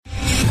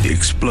The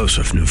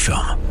explosive new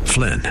film,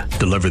 Flynn,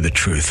 deliver the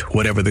truth,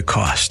 whatever the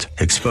cost,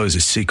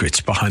 exposes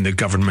secrets behind the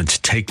government's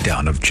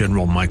takedown of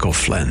General Michael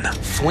Flynn.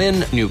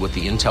 Flynn knew what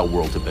the intel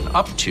world had been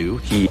up to.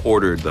 He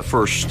ordered the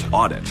first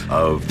audit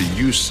of the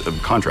use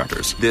of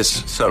contractors.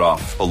 This set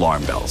off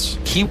alarm bells.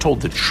 He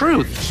told the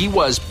truth. He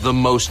was the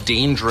most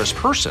dangerous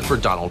person for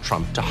Donald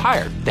Trump to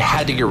hire. They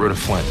had to get rid of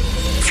Flynn.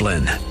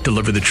 Flynn,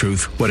 deliver the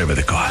truth, whatever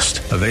the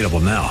cost. Available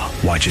now.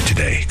 Watch it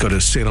today. Go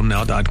to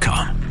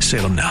salemnow.com.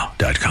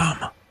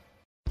 salemnow.com.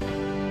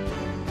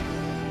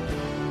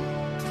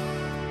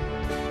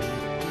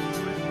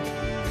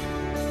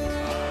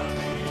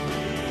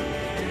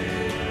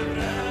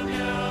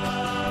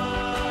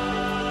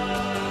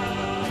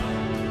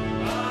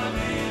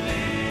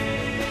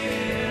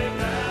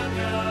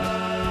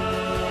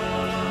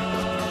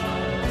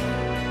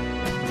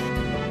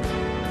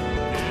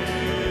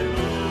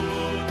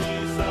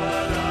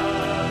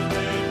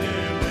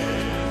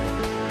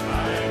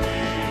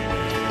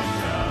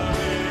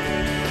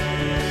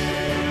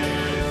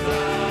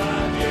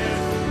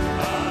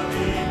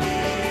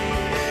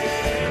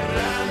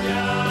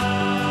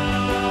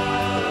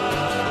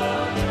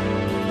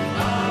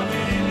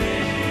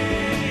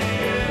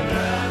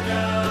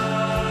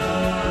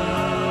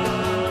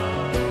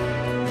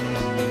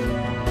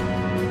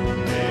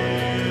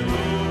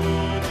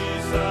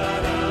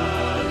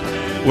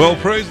 Well,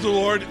 praise the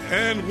Lord,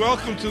 and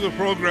welcome to the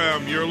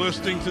program. You're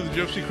listening to the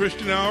Gypsy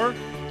Christian Hour,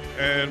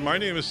 and my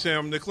name is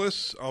Sam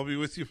Nicholas. I'll be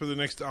with you for the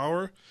next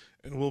hour,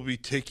 and we'll be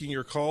taking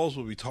your calls.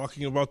 We'll be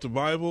talking about the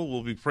Bible.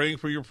 We'll be praying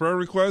for your prayer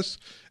requests.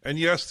 And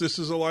yes, this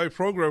is a live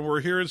program.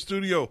 We're here in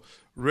studio,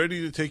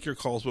 ready to take your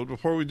calls. But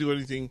before we do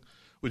anything,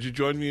 would you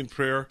join me in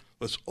prayer?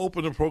 Let's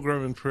open the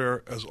program in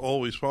prayer as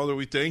always. Father,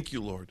 we thank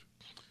you, Lord.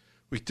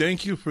 We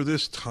thank you for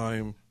this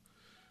time,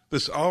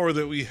 this hour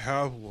that we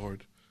have,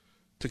 Lord,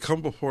 to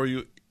come before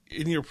you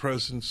in your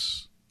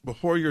presence,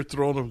 before your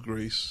throne of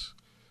grace.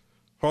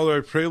 Father, I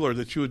pray, Lord,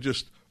 that you would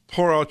just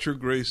pour out your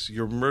grace,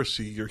 your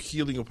mercy, your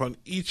healing upon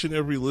each and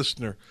every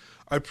listener.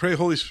 I pray,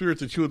 Holy Spirit,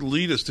 that you would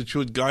lead us, that you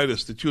would guide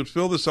us, that you would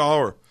fill this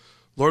hour,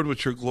 Lord,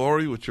 with your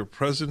glory, with your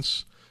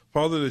presence.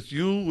 Father, that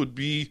you would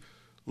be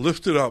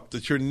lifted up,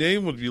 that your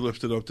name would be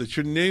lifted up, that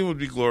your name would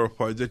be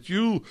glorified, that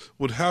you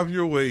would have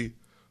your way,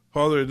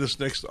 Father, in this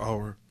next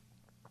hour.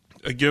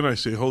 Again, I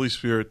say, Holy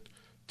Spirit,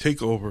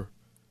 take over.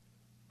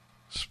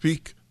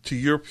 Speak to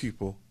your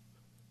people.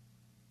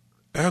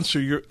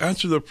 Answer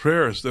the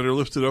prayers that are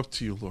lifted up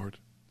to you, Lord.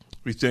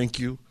 We thank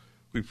you.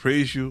 We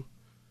praise you.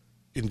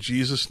 In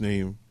Jesus'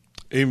 name,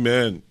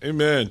 amen.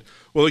 Amen.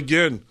 Well,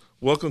 again,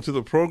 welcome to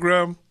the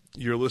program.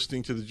 You're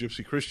listening to the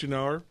Gypsy Christian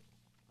Hour.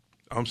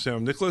 I'm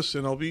Sam Nicholas,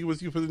 and I'll be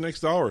with you for the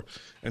next hour.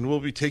 And we'll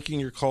be taking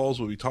your calls.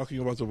 We'll be talking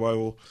about the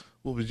Bible.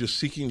 We'll be just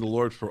seeking the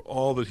Lord for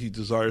all that he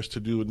desires to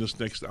do in this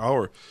next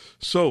hour.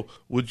 So,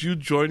 would you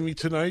join me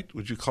tonight?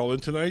 Would you call in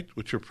tonight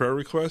with your prayer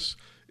requests?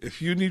 If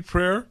you need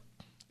prayer,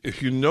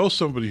 if you know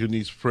somebody who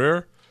needs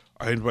prayer,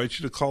 I invite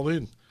you to call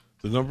in.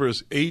 The number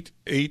is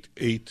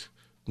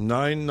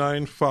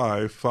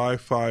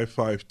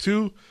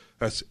 888-995-5552.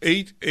 That's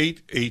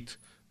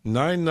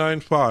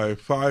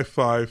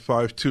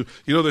 888-995-5552.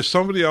 You know, there's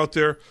somebody out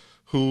there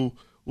who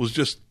was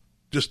just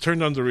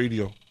turned on the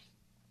radio,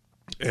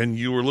 and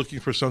you were looking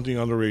for something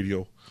on the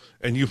radio,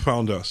 and you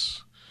found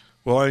us.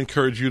 Well, I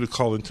encourage you to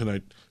call in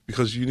tonight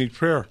because you need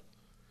prayer.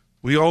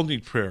 We all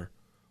need prayer.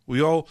 We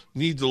all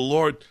need the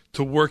Lord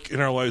to work in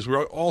our lives.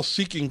 We're all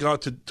seeking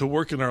God to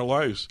work in our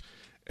lives.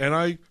 And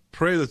I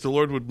pray that the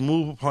Lord would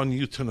move upon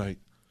you tonight.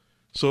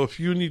 So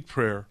if you need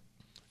prayer,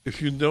 if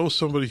you know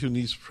somebody who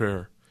needs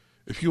prayer,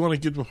 if you want to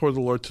get before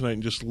the Lord tonight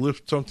and just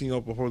lift something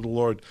up before the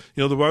Lord,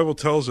 you know, the Bible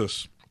tells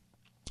us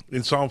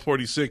in Psalm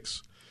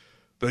 46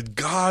 that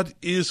God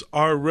is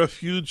our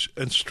refuge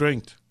and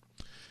strength.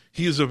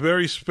 He is a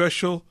very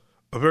special,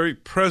 a very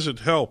present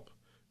help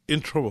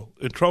in trouble.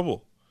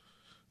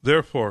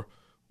 Therefore,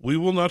 we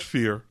will not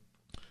fear,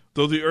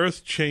 though the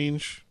earth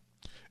change,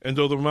 and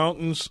though the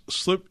mountains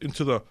slip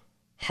into the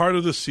heart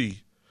of the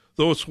sea,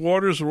 though its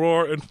waters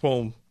roar and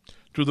foam,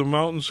 do the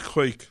mountains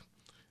quake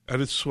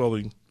at its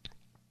swelling.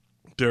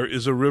 There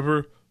is a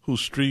river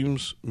whose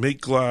streams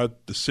make glad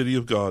the city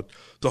of God,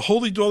 the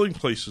holy dwelling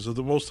places of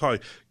the Most High.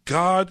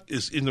 God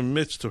is in the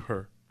midst of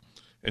her,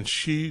 and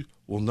she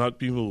will not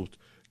be moved.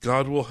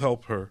 God will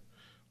help her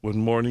when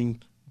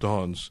morning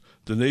dawns.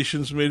 The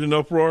nations made an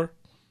uproar,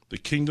 the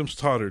kingdoms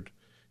tottered.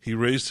 He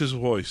raised his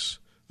voice,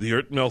 the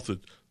earth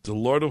melted. The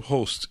Lord of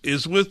hosts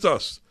is with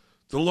us.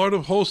 The Lord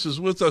of hosts is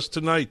with us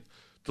tonight.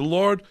 The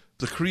Lord,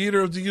 the creator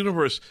of the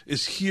universe,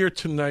 is here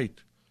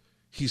tonight.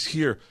 He's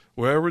here.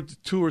 Wherever the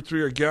two or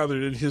three are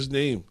gathered in his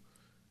name,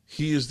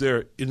 he is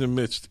there in the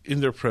midst, in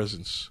their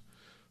presence.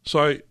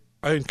 So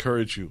I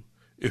encourage you,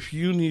 if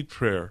you need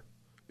prayer,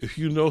 if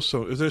you know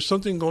if there's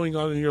something going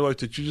on in your life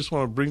that you just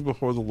want to bring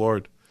before the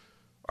Lord,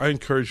 I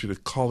encourage you to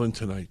call in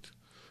tonight.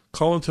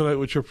 Call in tonight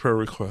with your prayer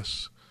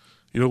requests.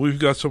 You know, we've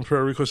got some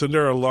prayer requests, and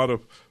there are a lot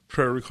of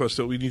prayer requests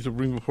that we need to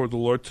bring before the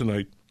Lord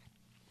tonight.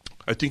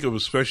 I think of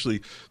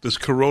especially this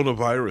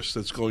coronavirus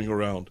that's going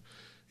around.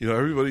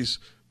 Everybody's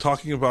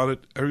talking about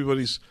it.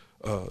 Everybody's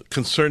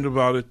concerned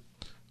about it.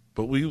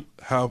 But we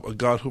have a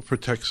God who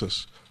protects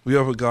us. We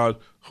have a God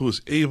who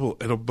is able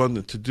and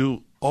abundant to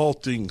do all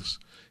things.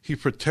 He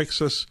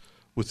protects us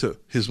with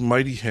his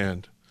mighty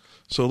hand.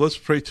 So let's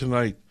pray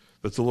tonight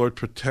that the Lord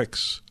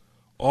protects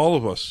all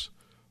of us,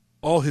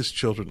 all his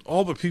children,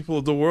 all the people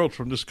of the world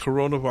from this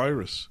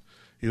coronavirus.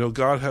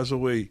 God has a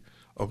way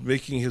of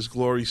making his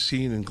glory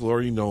seen and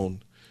glory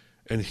known,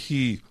 and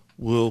he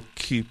will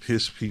keep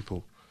his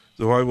people.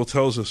 The Bible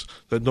tells us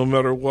that no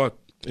matter what,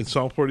 in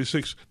Psalm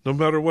 46, no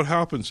matter what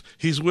happens,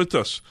 he's with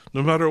us.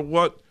 No matter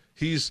what,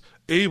 he's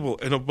able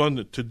and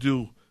abundant to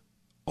do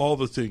all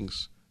the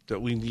things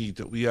that we need,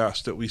 that we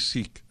ask, that we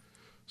seek.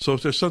 So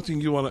if there's something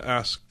you want to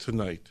ask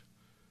tonight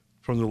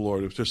from the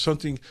Lord, if there's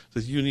something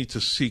that you need to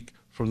seek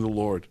from the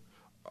Lord,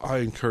 I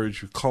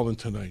encourage you, call in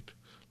tonight.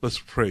 Let's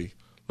pray.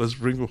 Let's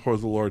bring before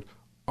the Lord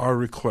our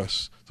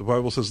requests. The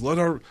Bible says,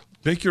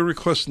 make your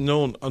requests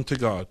known unto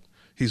God.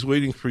 He's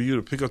waiting for you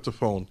to pick up the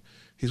phone.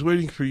 He's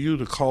waiting for you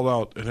to call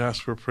out and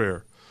ask for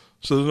prayer.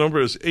 So the number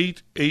is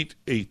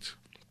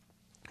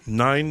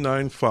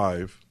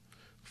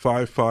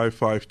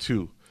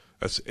 888-995-5552.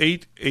 That's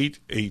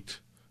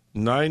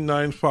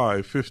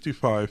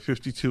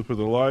 888-995-5552 for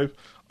the live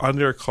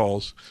on-air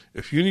calls.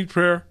 If you need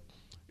prayer,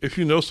 if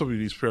you know somebody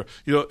needs prayer,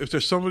 if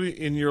there's somebody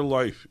in your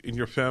life, in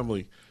your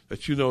family,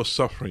 that you know is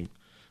suffering,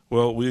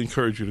 well, we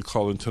encourage you to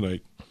call in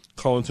tonight.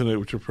 Call in tonight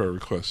with your prayer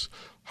requests.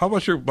 How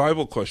about your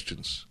Bible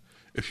questions?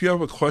 If you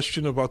have a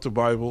question about the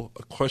Bible,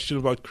 a question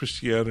about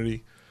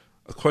Christianity,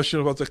 a question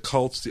about the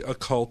cults, the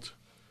occult,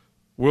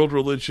 world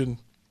religion,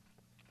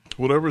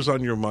 whatever's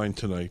on your mind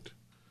tonight,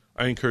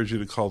 I encourage you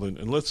to call in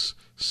and let's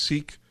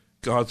seek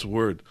God's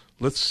Word.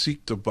 Let's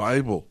seek the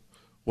Bible.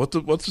 What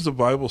does the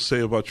Bible say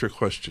about your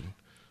question?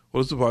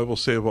 What does the Bible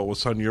say about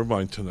what's on your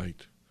mind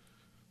tonight?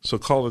 So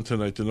call in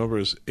tonight. The number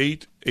is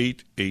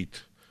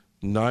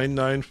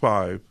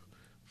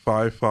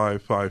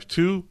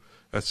 888-995-5552.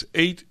 That's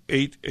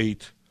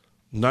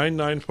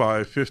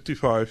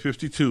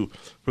 888-995-5552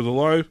 for the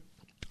live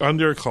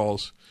on-air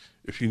calls.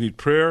 If you need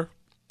prayer,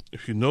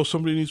 if you know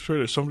somebody needs prayer,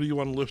 there's somebody you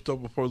want to lift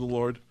up before the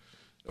Lord,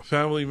 a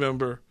family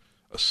member,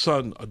 a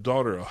son, a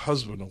daughter, a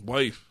husband, a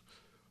wife,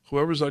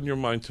 whoever's on your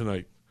mind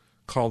tonight,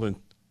 call in.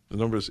 The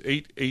number is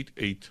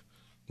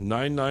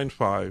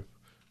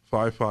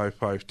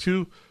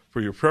 888-995-5552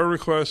 for your prayer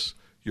requests,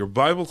 your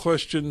Bible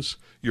questions,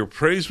 your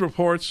praise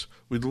reports.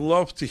 We'd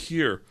love to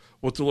hear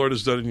what the Lord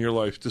has done in your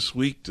life this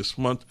week, this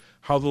month,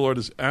 how the Lord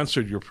has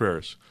answered your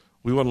prayers.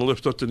 We want to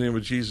lift up the name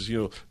of Jesus.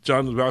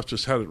 John the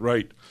Baptist had it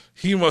right.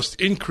 He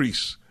must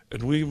increase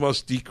and we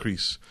must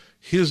decrease.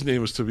 His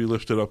name is to be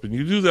lifted up. And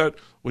you do that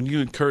when you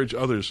encourage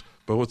others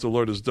by what the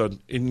Lord has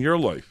done in your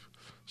life.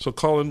 So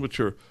call in with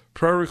your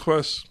prayer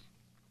requests,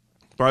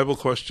 Bible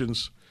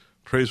questions,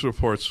 praise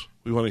reports.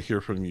 We want to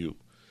hear from you.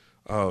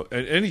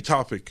 And any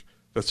topic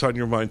that's on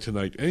your mind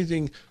tonight,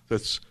 anything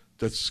that's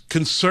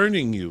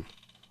concerning you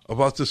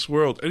about this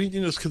world,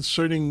 anything that's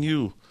concerning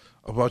you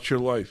about your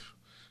life,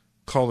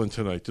 call in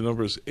tonight. The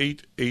number is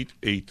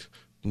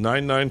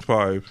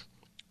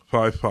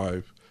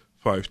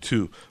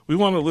 888-995-5552. We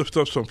want to lift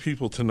up some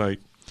people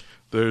tonight.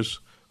 There's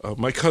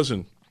my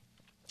cousin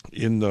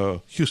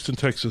in Houston,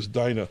 Texas,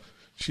 Dinah.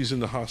 She's in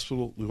the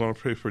hospital. We want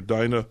to pray for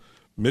Dinah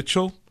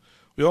Mitchell.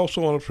 We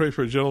also want to pray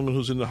for a gentleman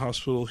who's in the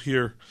hospital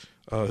here.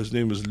 His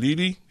name is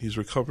Lili. He's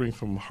recovering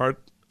from a heart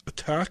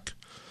attack.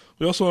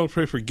 We also want to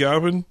pray for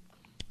Gavin.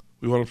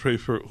 We want to pray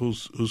for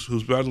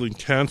who's battling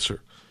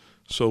cancer.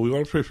 So we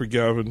want to pray for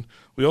Gavin.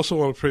 We also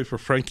want to pray for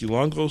Frankie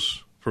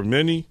Longos, for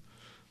Minnie,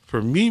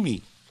 for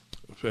Mimi,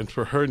 and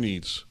for her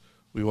needs.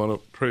 We want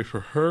to pray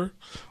for her.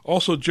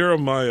 Also,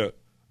 Jeremiah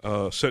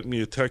sent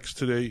me a text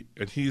today,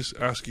 and he's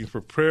asking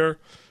for prayer.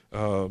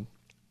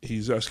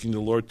 He's asking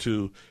the Lord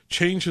to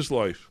change his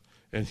life,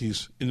 and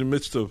he's in the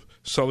midst of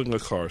selling a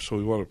car. So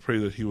we want to pray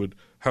that he would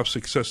have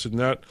success in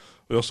that.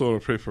 We also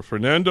want to pray for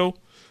Fernando.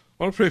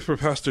 I want to pray for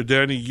Pastor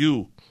Danny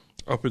Yu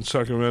up in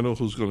Sacramento,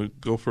 who's going to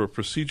go for a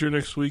procedure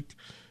next week.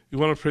 We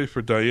want to pray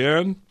for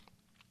Diane,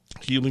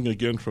 healing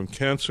again from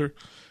cancer.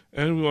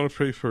 And we want to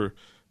pray for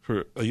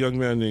a young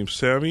man named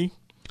Sammy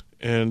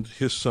and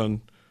his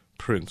son,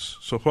 Prince.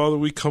 So, Father,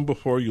 we come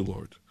before you,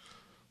 Lord.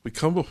 We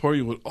come before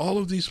you with all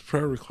of these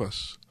prayer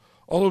requests,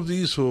 all of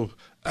these who have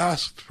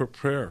asked for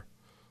prayer,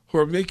 who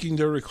are making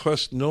their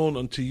requests known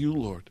unto you,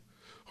 Lord,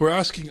 who are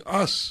asking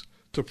us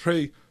to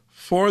pray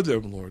for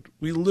them, Lord.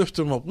 We lift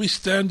them up. We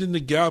stand in the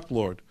gap,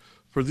 Lord,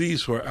 for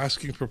these who are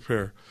asking for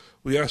prayer.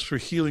 We ask for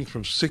healing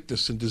from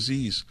sickness and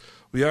disease.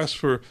 We ask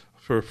for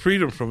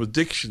freedom from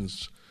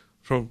addictions,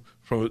 from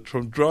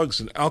drugs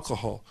and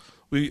alcohol.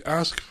 We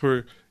ask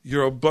for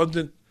your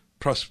abundant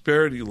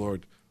prosperity,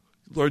 Lord.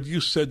 Lord,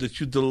 you said that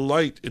you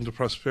delight in the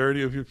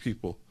prosperity of your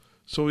people.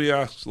 So we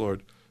ask,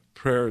 Lord,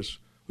 prayers.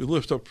 We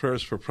lift up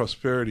prayers for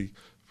prosperity,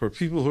 for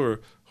people who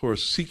are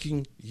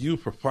seeking you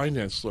for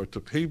finance, Lord, to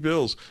pay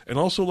bills. And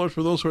also, Lord,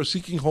 for those who are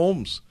seeking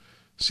homes,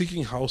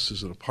 seeking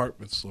houses and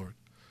apartments, Lord.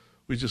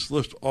 We just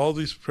lift all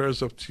these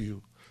prayers up to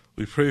you.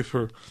 We pray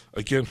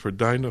again for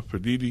Dinah, for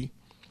Didi,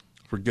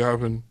 for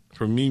Gavin,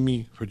 for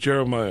Mimi, for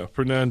Jeremiah,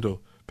 Fernando,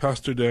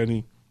 Pastor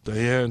Danny,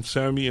 Diane,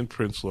 Sammy, and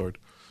Prince, Lord.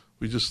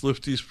 We just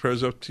lift these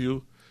prayers up to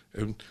you.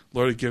 And,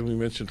 Lord, again, we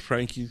mentioned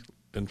Frankie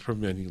and for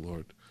many,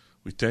 Lord.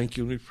 We thank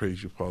you and we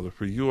praise you, Father,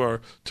 for you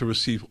are to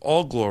receive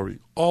all glory,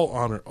 all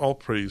honor, all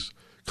praise,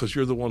 because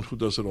you're the one who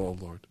does it all,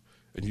 Lord.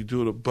 And you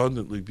do it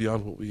abundantly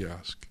beyond what we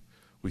ask.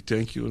 We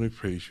thank you and we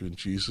praise you in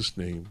Jesus'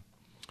 name.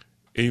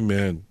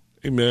 Amen.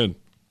 Amen.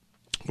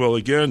 Well,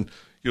 again,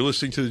 you're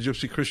listening to the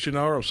Gypsy Christian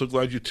Hour. I'm so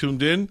glad you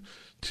tuned in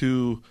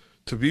to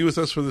be with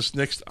us for this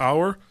next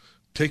hour,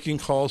 taking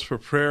calls for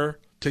prayer,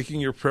 taking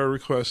your prayer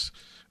requests,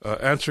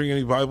 answering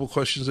any Bible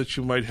questions that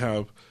you might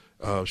have,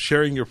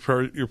 sharing your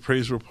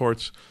praise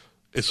reports.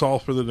 It's all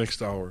for the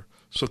next hour.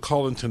 So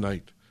call in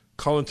tonight.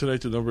 Call in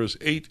tonight. The number is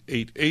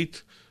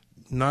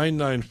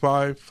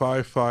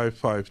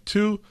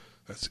 888-995-5552.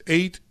 That's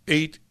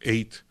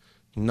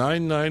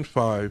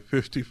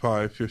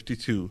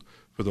 888-995-5552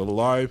 for the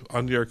live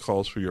on-the-air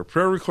calls for your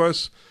prayer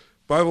requests,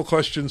 Bible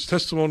questions,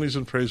 testimonies,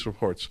 and praise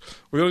reports.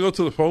 We're going to go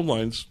to the phone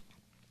lines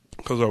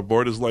because our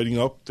board is lighting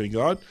up, thank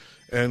God,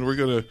 and we're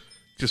going to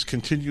just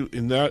continue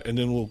in that, and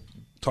then we'll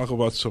talk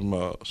about some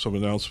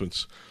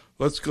announcements.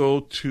 Let's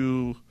go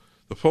to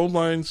the phone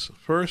lines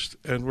first,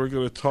 and we're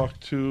going to talk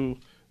to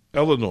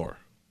Eleanor.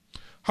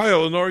 Hi,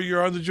 Eleanor.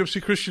 You're on the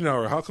Gypsy Christian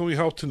Hour. How can we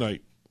help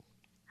tonight?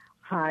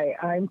 Hi,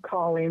 I'm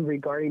calling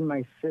regarding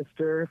my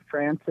sister,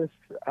 Frances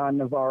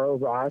Navarro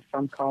Ross.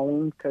 I'm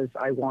calling because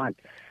I want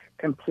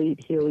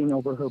complete healing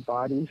over her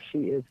body.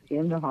 She is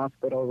in the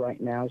hospital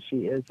right now.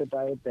 She is a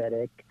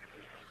diabetic,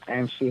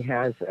 and she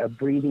has a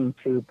breathing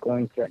tube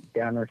going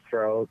down her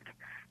throat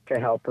to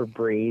help her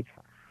breathe.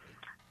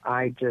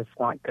 I just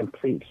want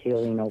complete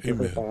healing over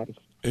her body.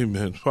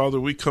 Amen. Father,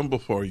 we come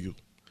before you,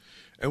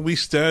 and we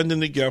stand in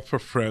the gap for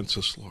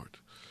Frances, Lord.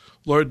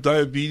 Lord,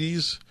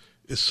 diabetes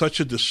is such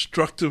a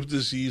destructive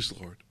disease,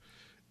 Lord.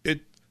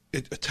 It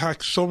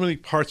attacks so many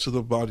parts of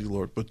the body,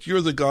 Lord, but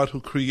you're the God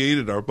who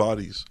created our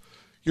bodies.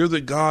 You're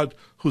the God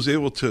who's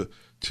able to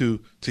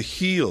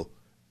heal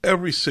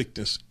every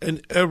sickness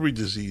and every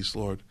disease,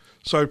 Lord.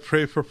 So I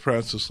pray for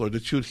Frances, Lord,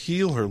 that you'd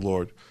heal her,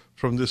 Lord,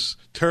 from this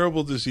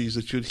terrible disease,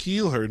 that you'd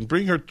heal her and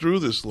bring her through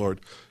this, Lord.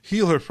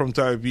 Heal her from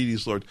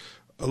diabetes, Lord.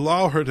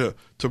 Allow her to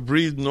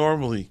breathe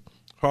normally,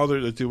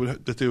 Father, that they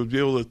would be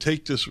able to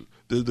take this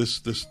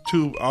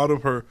tube out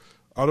of her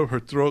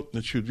throat,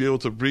 and that she would be able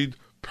to breathe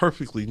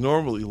perfectly,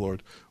 normally,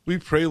 Lord. We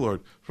pray,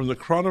 Lord, from the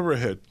crown of her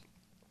head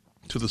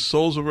to the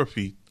soles of her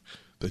feet,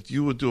 that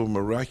you would do a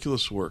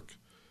miraculous work,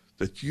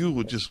 that you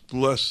would just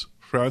bless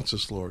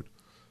Frances, Lord,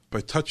 by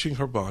touching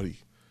her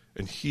body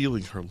and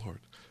healing her,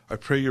 Lord. I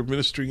pray your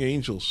ministering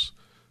angels,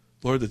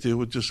 Lord, that they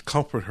would just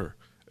comfort her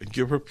and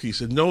give her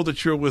peace and know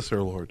that you're with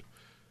her, Lord.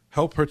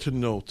 Help her to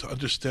know, to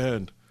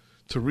understand,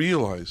 to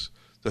realize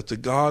that the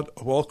God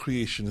of all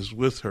creation is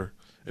with her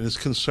and is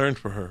concerned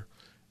for her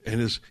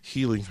and is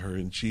healing her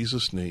in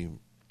Jesus'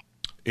 name.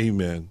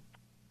 Amen.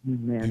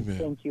 Amen. Amen.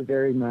 Thank you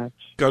very much.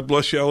 God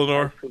bless you,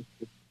 Eleanor.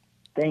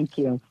 Thank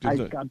you.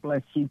 God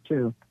bless you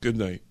too. Good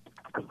night.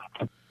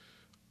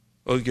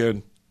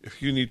 Again,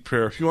 if you need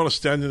prayer, if you want to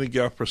stand in the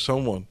gap for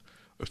someone,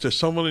 if there's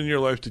someone in your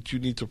life that you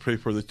need to pray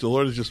for, that the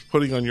Lord is just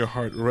putting on your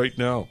heart right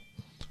now,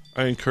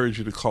 I encourage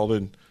you to call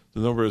in. The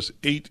number is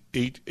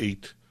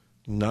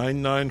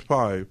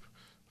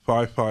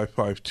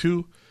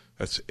 888-995-5552.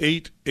 That's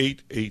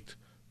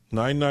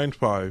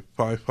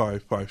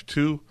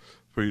 888-995-5552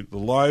 for the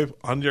live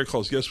on-air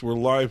calls. Yes, we're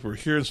live. We're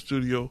here in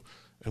studio,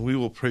 and we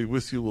will pray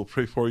with you. We'll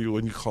pray for you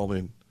when you call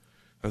in.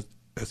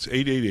 That's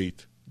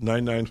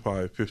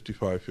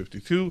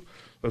 888-995-5552.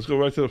 Let's go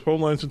right to the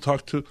phone lines and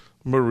talk to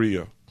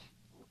Maria.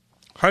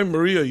 Hi,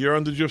 Maria. You're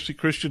on the Gypsy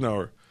Christian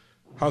Hour.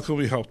 How can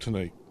we help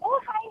tonight? Oh,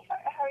 hi.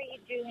 How are you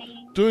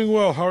doing? Doing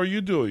well. How are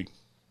you doing?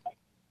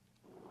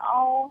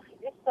 Oh,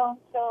 just so.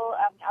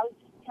 I was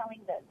just telling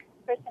the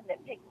person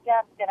that picked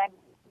up that I'm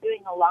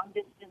doing a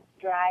long-distance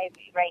drive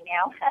right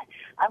now.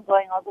 I'm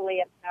going all the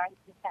way up north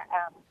to,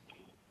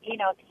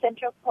 to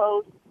Central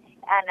Coast.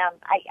 And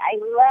I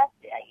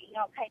left,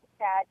 kind of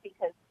sad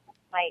because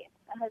my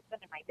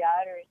husband and my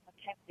daughter,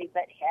 sometimes they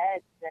butt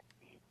heads. And,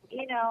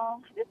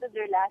 this is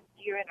her last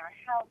year in our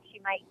house. She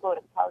might go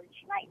to college.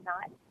 She might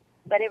not.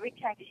 But every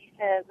time she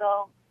says,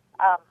 I'll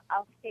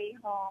stay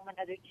home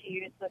another 2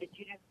 years, go to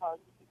junior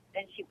college,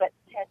 then she butts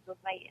heads with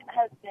my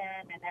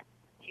husband. And then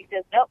she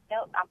says, nope,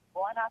 I'm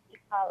going off to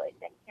college.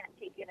 I can't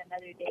take it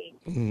another day.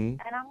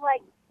 Mm-hmm. And I'm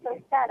like, so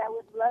sad. I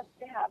would love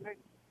to have her,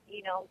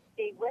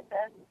 stay with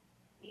us,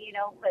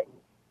 but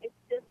it's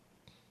just,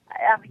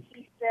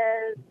 he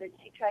says that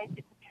she tries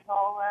to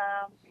control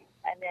him,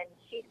 and then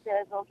she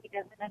says, he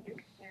doesn't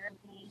understand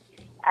me.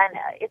 And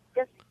it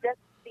just does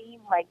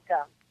seem like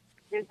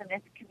there's a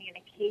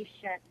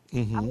miscommunication.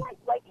 Mm-hmm. I'm like,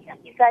 why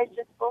can't you guys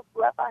just both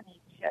love on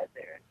each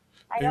other?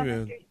 I don't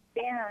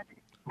understand.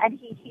 And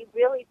he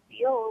really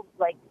feels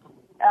like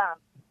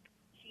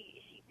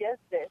she does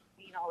this,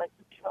 like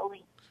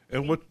controlling.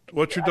 And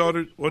what's your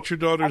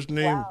daughter's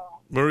name?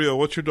 Well. Maria,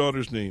 what's your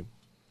daughter's name?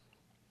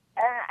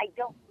 I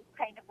don't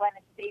kind of want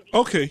to say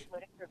because okay.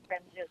 What if her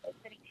friends are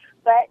listening,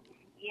 but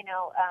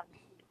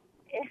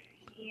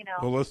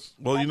Well, God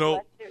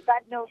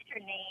knows her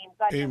name.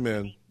 God knows her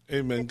Amen. name.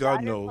 Amen. The God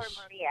daughter knows.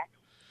 For Maria.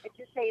 Let's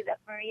just say that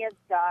Maria's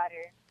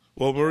daughter.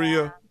 Well,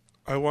 Maria, Yeah.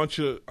 I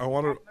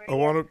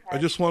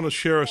just want to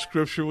share a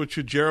scripture with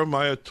you,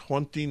 Jeremiah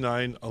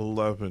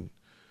 29:11.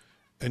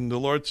 And the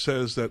Lord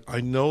says that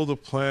I know the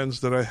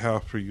plans that I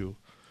have for you,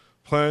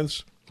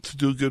 plans to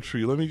do good for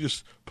you. Let me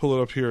just pull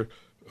it up here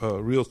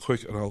real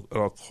quick, and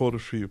I'll quote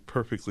it for you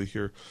perfectly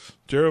here.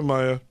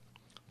 Jeremiah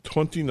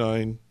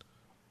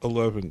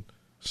 29:11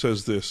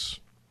 says this.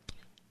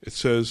 It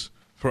says,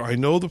 "For I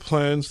know the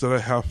plans that I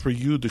have for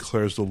you,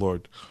 declares the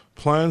Lord,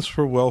 plans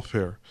for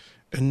welfare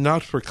and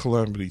not for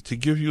calamity, to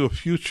give you a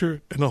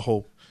future and a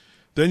hope.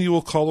 Then you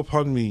will call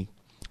upon me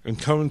and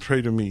come and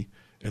pray to me,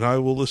 and I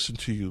will listen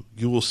to you.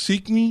 You will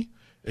seek me,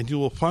 and you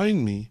will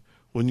find me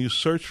when you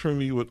search for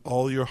me with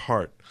all your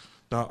heart."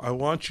 Now, I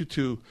want you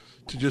to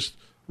just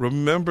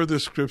remember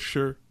this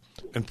scripture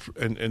and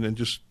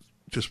just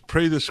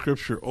pray this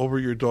scripture over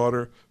your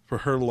daughter for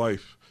her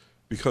life,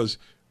 because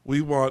we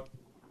want,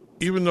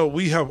 even though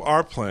we have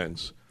our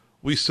plans,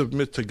 we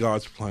submit to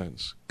God's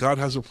plans. God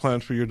has a plan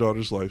for your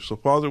daughter's life. So,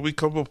 Father, we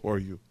come before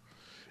you,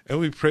 and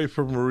we pray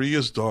for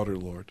Maria's daughter,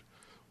 Lord.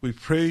 We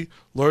pray,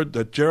 Lord,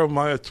 that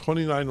Jeremiah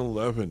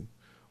 29:11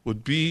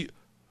 would be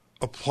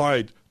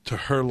applied to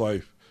her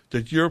life,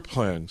 that your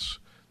plans,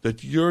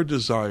 that your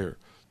desire,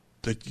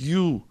 that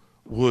you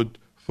would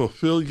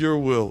fulfill your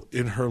will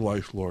in her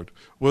life, Lord.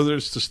 Whether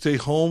it's to stay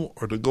home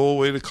or to go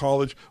away to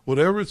college,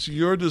 whatever it's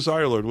your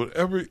desire, Lord,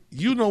 whatever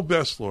you know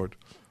best, Lord,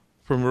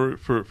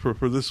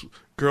 for this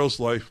girl's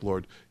life,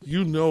 Lord.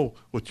 You know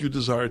what you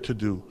desire to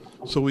do.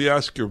 So we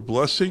ask your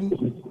blessing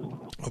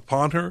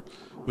upon her.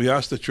 We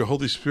ask that your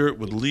Holy Spirit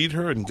would lead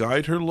her and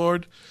guide her,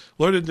 Lord.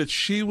 Lord, and that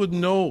she would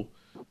know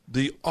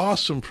the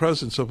awesome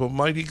presence of a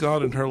mighty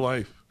God in her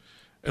life.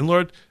 And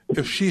Lord,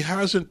 if she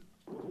hasn't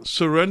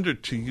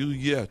surrendered to you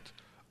yet,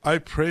 I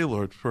pray,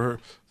 Lord,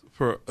 for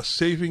a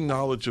saving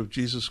knowledge of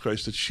Jesus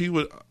Christ, that she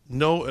would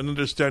know and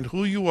understand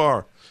who you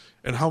are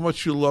and how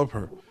much you love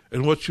her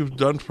and what you've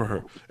done for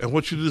her and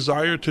what you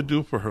desire to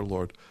do for her,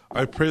 Lord.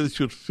 I pray that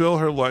you would fill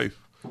her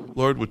life,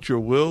 Lord, with your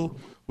will,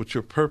 with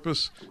your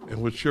purpose,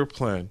 and with your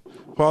plan.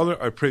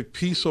 Father, I pray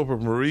peace over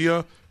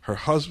Maria, her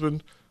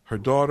husband, her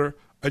daughter.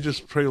 I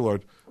just pray,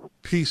 Lord,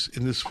 peace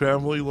in this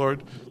family,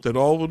 Lord, that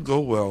all would go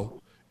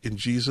well. In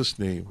Jesus'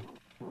 name,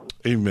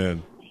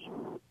 amen.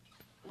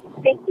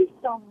 Thank you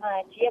so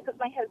much. Yeah, because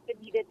my husband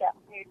needed that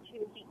prayer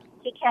too.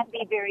 He can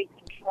be very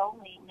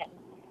controlling, and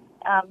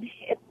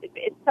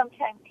it's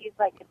sometimes he's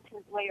like it's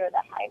his way or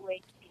the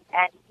highway,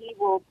 and he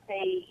will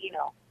say,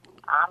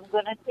 I'm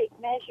going to take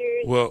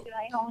measures into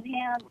my own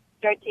hands,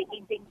 start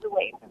taking things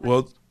away from him.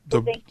 Well,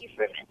 so thank you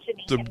for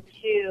mentioning him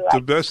too.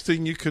 The best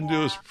thing you can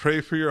do is pray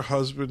for your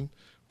husband.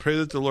 Pray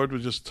that the Lord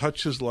would just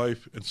touch his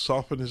life and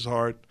soften his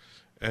heart,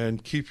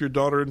 and keep your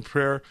daughter in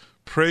prayer.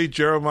 Pray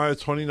Jeremiah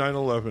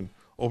 29:11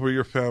 over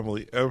your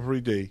family every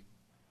day.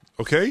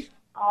 Okay?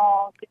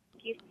 Oh,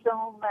 thank you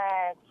so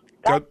much.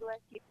 God bless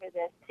you for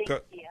this. Thank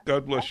you.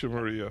 God bless you,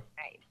 Maria.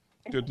 Right.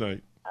 Good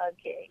night.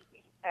 Okay.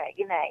 All right.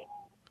 Good night.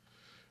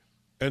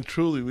 And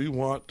truly, we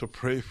want to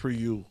pray for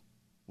you.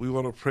 We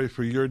want to pray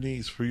for your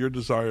needs, for your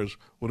desires.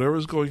 Whatever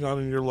is going on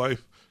in your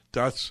life,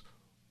 that's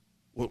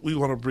what we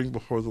want to bring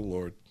before the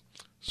Lord.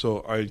 So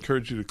I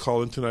encourage you to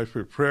call in tonight for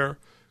your prayer.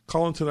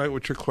 Call in tonight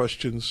with your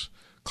questions.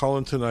 Call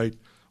in tonight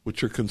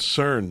with your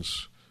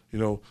concerns.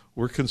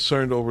 We're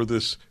concerned over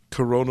this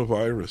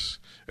coronavirus.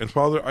 And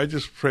Father, I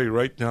just pray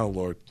right now,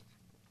 Lord,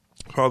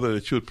 Father,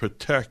 that you would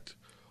protect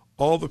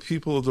all the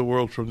people of the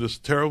world from this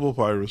terrible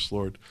virus,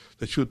 Lord,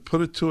 that you would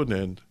put it to an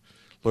end.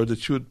 Lord,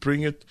 that you would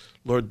bring it,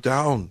 Lord,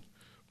 down.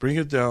 Bring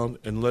it down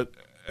and let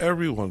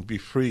everyone be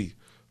free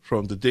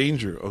from the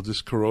danger of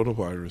this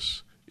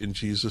coronavirus. In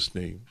Jesus'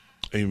 name,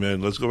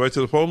 amen. Let's go back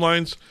to the phone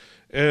lines,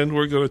 and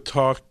we're going to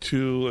talk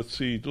to,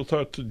 we'll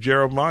talk to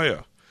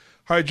Jeremiah.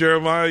 Hi,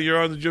 Jeremiah.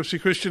 You're on the Gypsy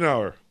Christian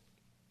Hour.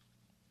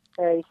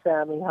 Hey,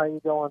 Sammy. How you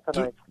doing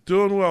tonight?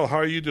 Doing well. How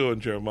are you doing,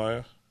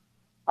 Jeremiah?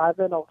 I've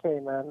been okay,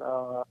 man.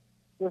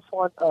 Just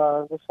want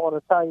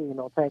to tell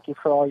you, thank you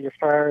for all your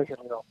prayers, and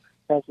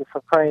thank you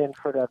for praying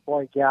for that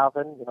boy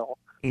Gavin.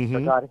 For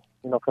God,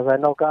 because I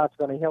know God's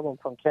going to heal him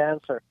from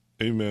cancer.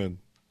 Amen.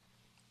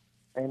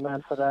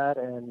 Amen for that.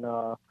 And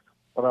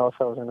what else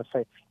I was going to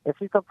say?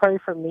 If you could pray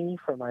for me,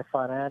 for my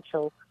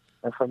financial,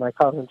 and for my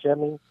cousin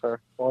Jimmy,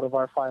 for both of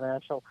our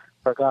financial,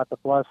 for God to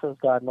bless us.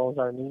 God knows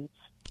our needs.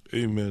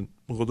 Amen.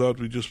 Well, God,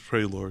 we just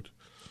pray, Lord,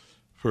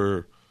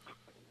 for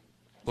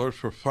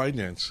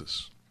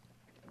finances.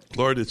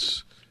 Lord,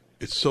 it's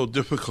so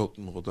difficult,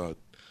 Lord God,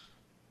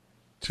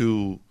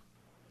 to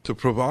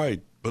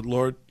provide. But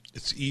Lord,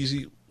 it's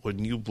easy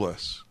when you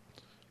bless.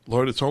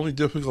 Lord, it's only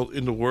difficult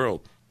in the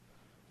world.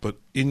 But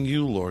in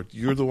you, Lord,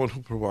 you're the one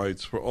who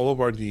provides for all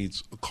of our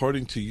needs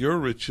according to your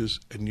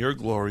riches and your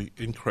glory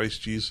in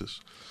Christ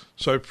Jesus.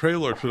 So I pray,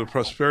 Lord, for the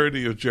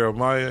prosperity of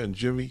Jeremiah and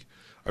Jimmy.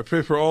 I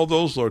pray for all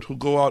those, Lord, who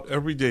go out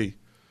every day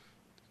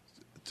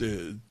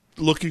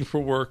looking for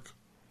work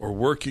or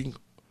working.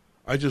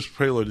 I just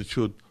pray, Lord, that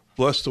you would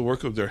Bless the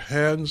work of their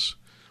hands.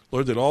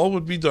 Lord, that all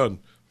would be done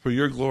for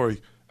your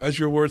glory. As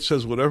your word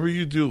says, whatever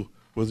you do,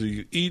 whether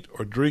you eat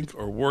or drink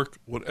or work,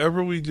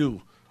 whatever we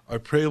do, I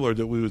pray, Lord,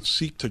 that we would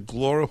seek to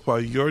glorify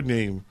your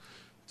name,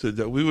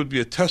 that we would be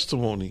a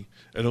testimony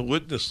and a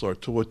witness,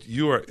 Lord, to what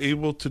you are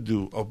able to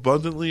do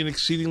abundantly and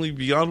exceedingly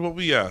beyond what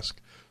we ask.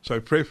 So I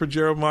pray for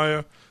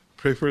Jeremiah,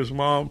 pray for his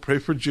mom, pray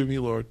for Jimmy,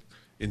 Lord,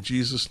 in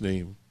Jesus'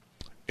 name.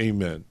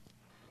 Amen.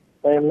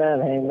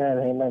 Amen, amen,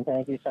 amen.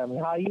 Thank you, Sammy.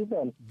 How you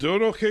been?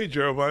 Doing okay,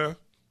 Jeremiah.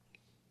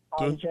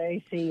 How's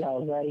JC?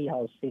 How's Eddie?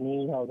 How's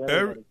Sini? How's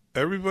everybody?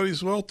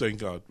 Everybody's well, thank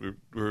God.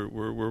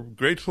 We're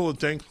grateful and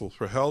thankful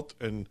for health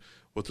and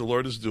what the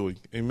Lord is doing.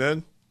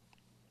 Amen.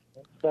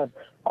 Good.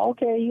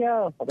 Okay,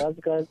 yeah, well, that's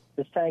good.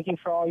 Just thank you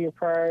for all your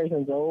prayers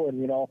and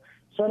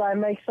soon I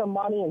make some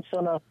money and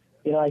soon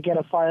I get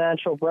a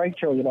financial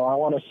breakthrough. I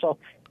want to sow.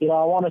 I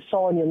want to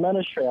sow in your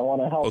ministry. I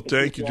want to help. Well,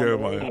 thank you,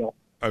 Jeremiah.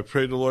 I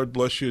pray the Lord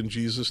bless you in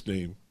Jesus'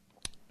 name.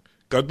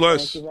 God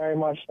bless. Thank you very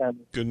much, Sam.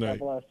 Good night.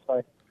 God bless.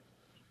 Bye.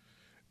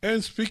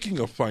 And speaking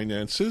of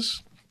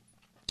finances,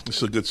 this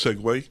is a good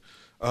segue.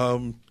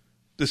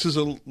 This is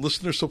a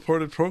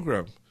listener-supported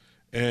program,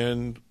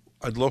 and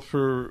I'd love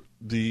for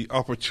the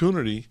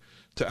opportunity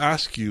to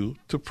ask you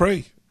to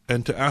pray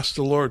and to ask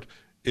the Lord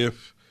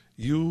if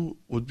you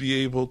would be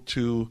able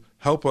to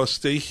help us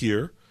stay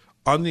here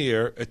on the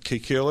air at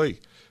KKLA.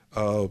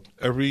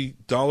 Every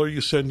dollar you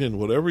send in,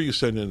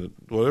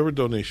 whatever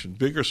donation,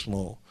 big or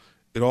small,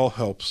 it all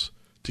helps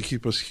to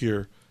keep us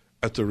here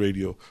at the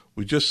radio.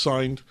 We just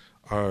signed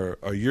our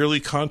yearly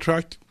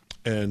contract,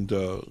 and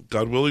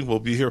God willing, we'll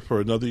be here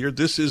for another year.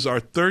 This is our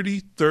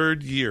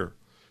 33rd year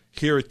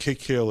here at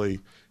KKLA,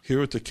 here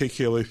with the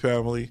KKLA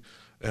family,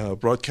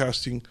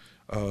 broadcasting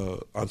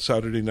on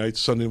Saturday nights,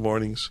 Sunday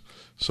mornings.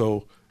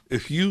 So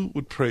if you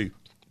would pray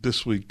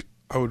this week,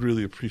 I would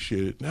really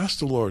appreciate it. And ask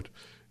the Lord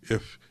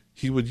if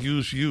he would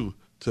use you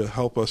to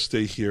help us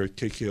stay here at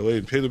KKLA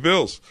and pay the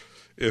bills.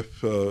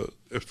 If the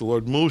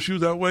Lord moves you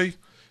that way,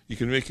 you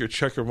can make your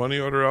check or money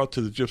order out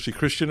to the Gypsy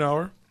Christian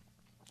Hour.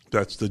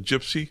 That's the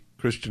Gypsy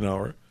Christian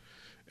Hour.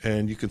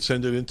 And you can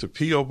send it into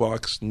P.O.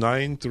 Box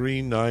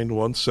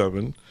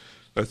 93917.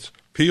 That's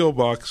P.O.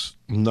 Box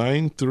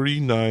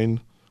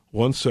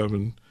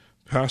 93917,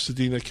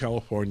 Pasadena,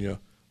 California,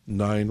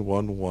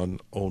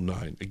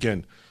 91109.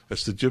 Again,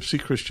 that's the Gypsy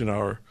Christian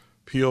Hour,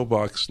 P.O.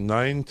 Box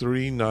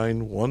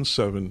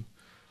 93917,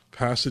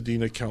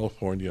 Pasadena,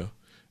 California,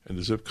 and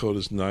the zip code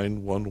is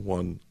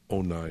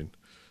 91109.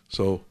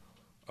 So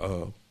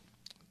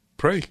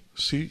pray,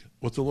 see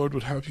what the Lord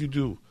would have you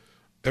do.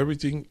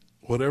 Everything,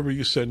 whatever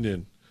you send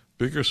in,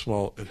 big or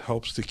small, it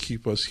helps to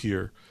keep us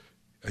here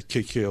at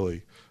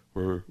KKLA.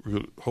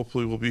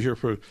 Hopefully we'll be here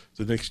for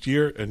the next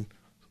year, and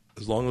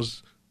as long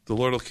as the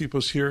Lord will keep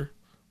us here,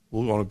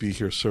 we'll want to be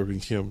here serving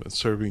him and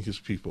serving his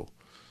people.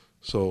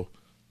 So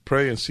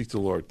pray and seek the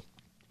Lord.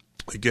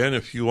 Again,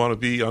 if you want to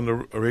be on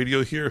the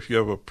radio here, if you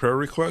have a prayer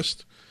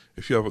request,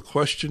 if you have a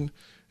question,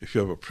 if you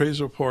have a praise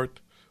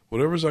report,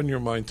 whatever's on your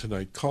mind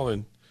tonight, call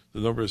in. The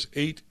number is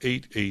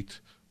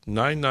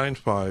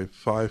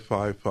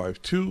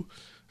 888-995-5552.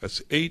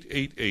 That's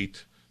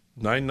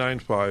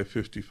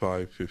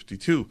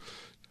 888-995-5552.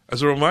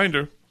 As a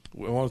reminder,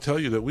 I want to tell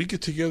you that we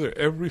get together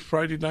every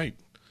Friday night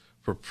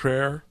for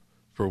prayer,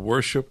 for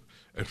worship,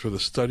 and for the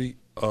study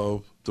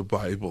of the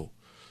Bible.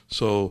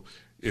 So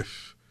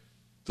if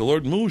the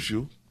Lord moves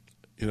you,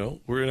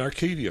 we're in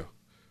Arcadia,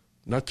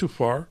 not too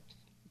far.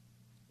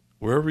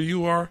 Wherever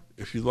you are,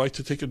 if you'd like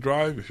to take a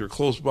drive, if you're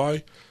close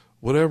by,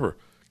 whatever,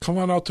 come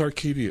on out to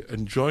Arcadia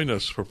and join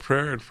us for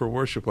prayer and for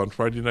worship on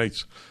Friday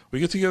nights. We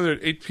get together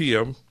at 8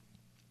 p.m.,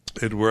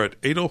 and we're at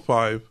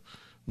 805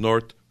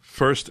 North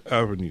 1st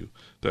Avenue.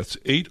 That's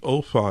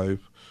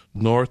 805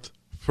 North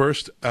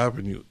 1st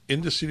Avenue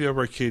in the city of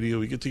Arcadia.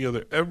 We get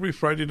together every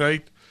Friday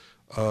night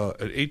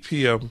at 8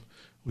 p.m.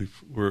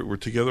 We're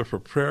together for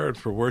prayer and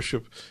for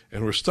worship,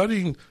 and we're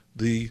studying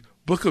the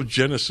book of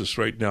Genesis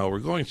right now. We're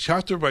going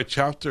chapter by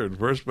chapter and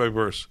verse by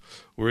verse.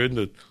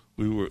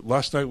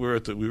 Last night we were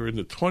in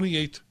the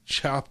 28th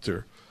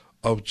chapter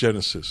of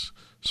Genesis.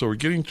 So we're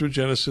getting through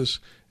Genesis,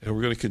 and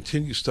we're going to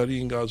continue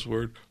studying God's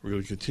Word. We're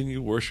going to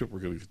continue worship. We're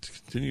going to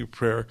continue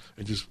prayer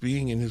and just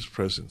being in His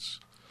presence.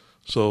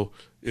 So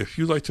if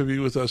you'd like to be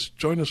with us,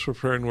 join us for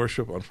prayer and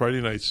worship on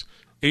Friday nights,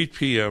 8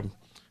 p.m.,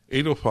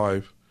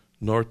 805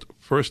 North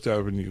 1st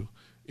Avenue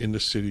in the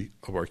city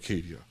of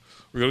Arcadia.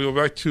 We're going to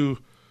go back to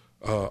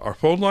our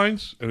phone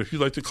lines, and if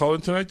you'd like to call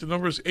in tonight, the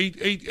number is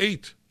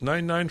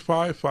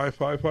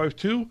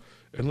 888-995-5552,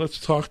 and let's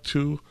talk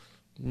to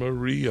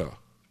Maria.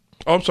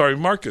 Oh, I'm sorry,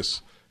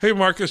 Marcus. Hey,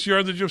 Marcus, you're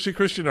on the Gypsy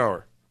Christian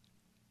Hour.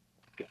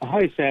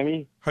 Hi,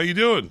 Sammy. How you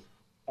doing?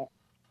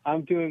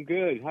 I'm doing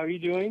good. How are you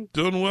doing?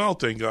 Doing well,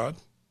 thank God.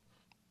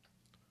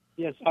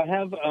 Yes, I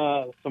have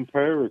some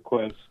prayer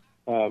requests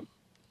for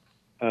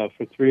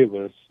three of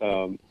us.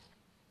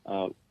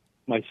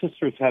 My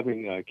sister's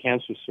having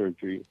cancer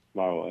surgery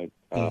tomorrow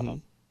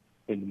in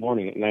the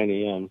morning at 9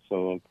 a.m.,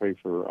 so I'll pray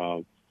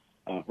for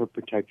her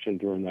protection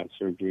during that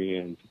surgery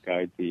and to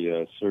guide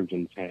the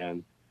surgeon's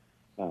hand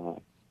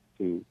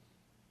to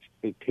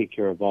they take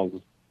care of all the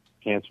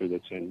cancer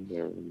that's in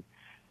there, and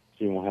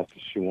she won't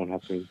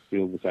have to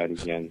deal with that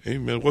again.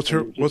 Amen. What's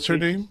her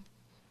name?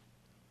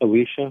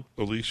 Alicia.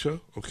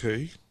 Alicia.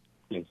 Okay.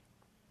 Yes.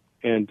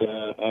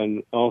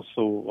 And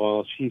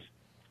also she's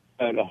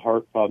had a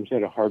heart problem. She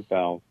had a heart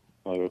valve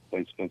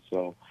replacement,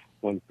 so I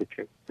want to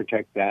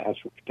protect that.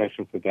 Ask for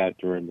protection for that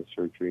during the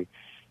surgery.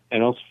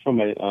 And also from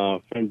my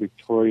friend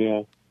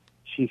Victoria,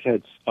 she's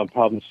had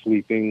problems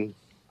sleeping,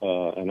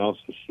 and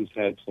also she's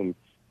had some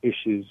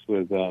issues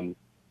with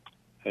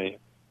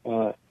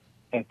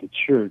at the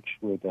church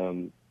with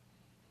so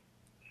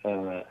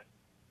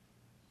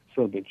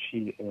that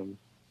she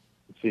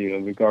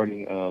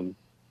regarding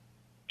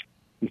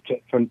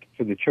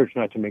for the church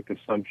not to make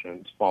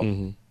assumptions,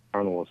 false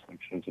carnal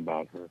assumptions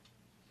about her,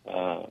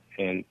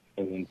 and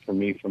then for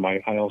me,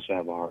 I also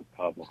have a heart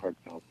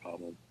valve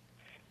problem.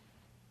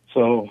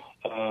 So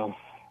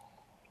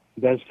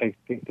that's, I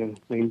think, the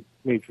main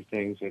major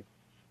things.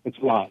 It's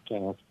a lot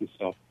to ask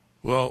yourself.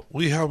 Well,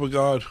 we have a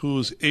God who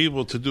is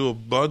able to do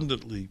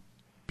abundantly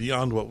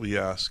beyond what we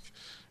ask.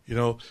 You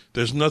know,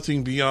 there's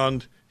nothing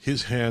beyond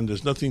his hand.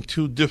 There's nothing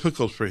too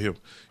difficult for him.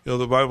 You know,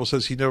 the Bible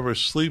says he never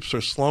sleeps or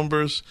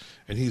slumbers,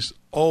 and he's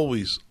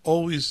always,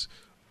 always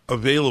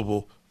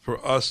available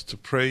for us to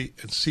pray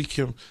and seek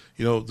him.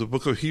 You know, the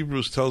book of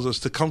Hebrews tells us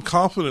to come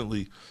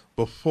confidently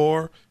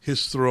before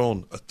his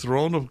throne, a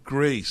throne of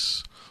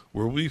grace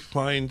where we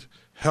find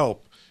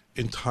help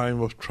in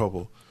time of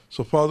trouble.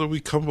 So, Father, we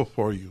come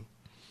before you.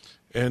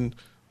 And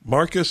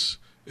Marcus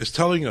is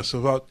telling us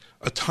about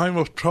a time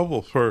of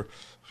trouble for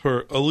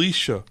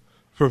Alicia,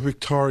 for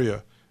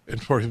Victoria,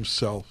 and for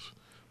himself.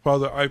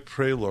 Father, I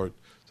pray, Lord,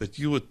 that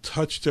you would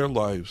touch their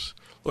lives.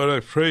 Lord, I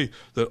pray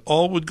that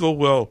all would go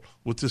well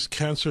with this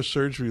cancer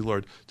surgery,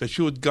 Lord, that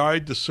you would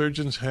guide the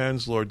surgeon's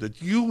hands, Lord,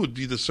 that you would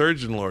be the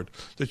surgeon, Lord,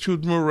 that you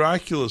would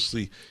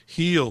miraculously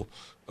heal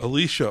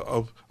Alicia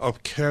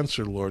of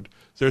cancer, Lord.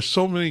 There's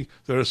so many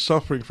that are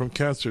suffering from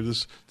cancer.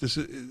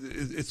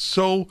 It's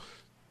so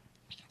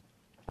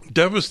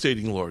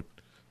devastating, Lord,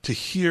 to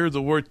hear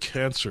the word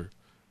cancer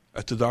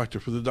at the doctor,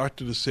 for the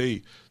doctor to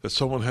say that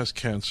someone has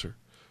cancer.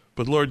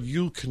 But Lord,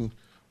 you can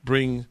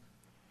bring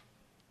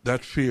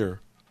that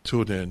fear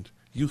to an end.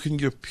 You can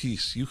give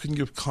peace. You can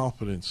give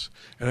confidence.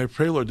 And I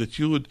pray, Lord, that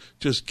you would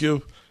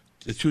give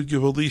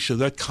Alicia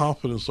that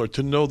confidence, Lord,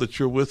 to know that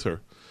you're with her,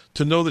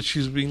 to know that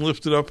she's being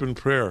lifted up in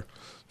prayer,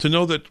 to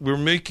know that we're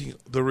making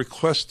the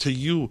request to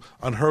you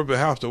on her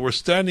behalf, that we're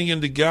standing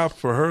in the gap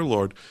for her,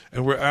 Lord,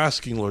 and we're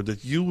asking, Lord,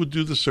 that you would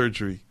do the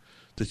surgery,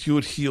 that you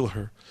would heal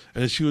her,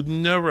 and that she would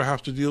never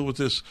have to deal with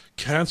this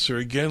cancer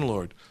again,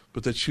 Lord,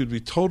 but that she would be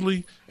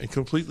totally and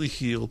completely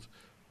healed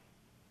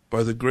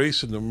by the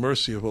grace and the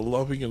mercy of a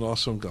loving and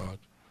awesome God.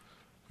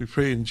 We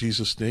pray in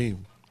Jesus'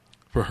 name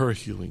for her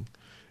healing.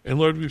 And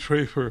Lord, we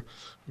pray for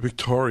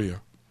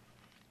Victoria.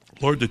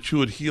 Lord, that you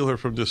would heal her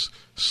from this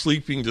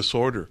sleeping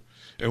disorder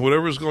and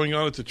whatever is going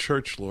on at the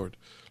church, Lord.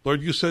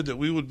 Lord, you said that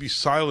we would be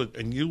silent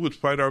and you would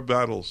fight our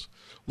battles.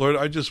 Lord,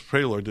 I just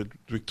pray, Lord, that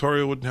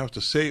Victoria wouldn't have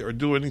to say or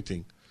do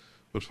anything.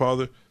 But,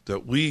 Father,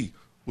 that we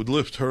would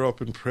lift her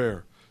up in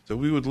prayer, that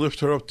we would lift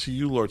her up to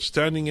you, Lord,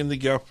 standing in the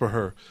gap for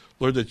her.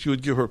 Lord, that you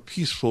would give her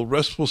peaceful,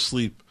 restful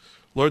sleep.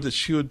 Lord, that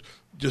she would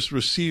just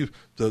receive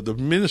the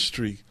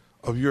ministry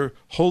of your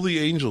holy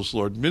angels,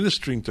 Lord,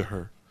 ministering to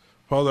her.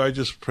 Father, I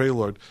just pray,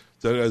 Lord,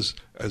 that as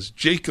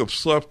Jacob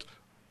slept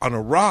on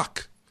a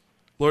rock,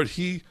 Lord,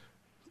 he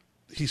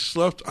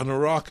slept on a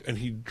rock and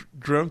he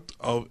dreamt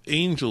of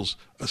angels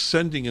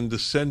ascending and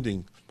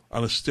descending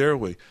on a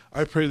stairway.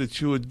 I pray that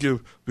you would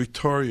give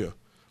Victoria,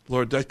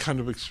 Lord, that kind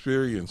of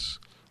experience.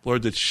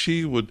 Lord, that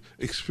she would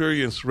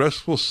experience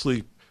restful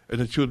sleep and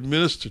that you would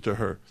minister to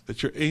her,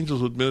 that your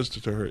angels would minister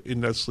to her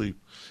in that sleep.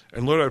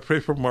 And Lord, I pray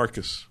for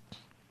Marcus,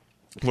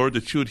 Lord,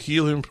 that you would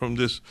heal him from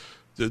this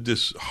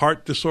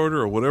heart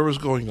disorder or whatever's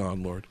going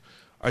on, Lord.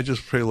 I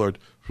just pray, Lord,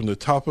 from the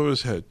top of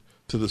his head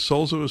to the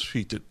soles of his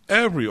feet, that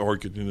every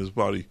organ in his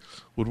body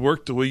would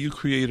work the way you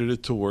created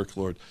it to work,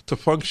 Lord, to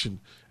function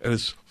at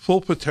its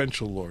full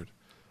potential, Lord.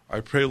 I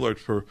pray, Lord,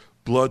 for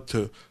blood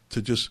to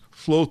just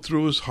flow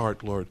through his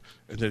heart, Lord,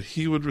 and that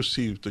he would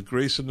receive the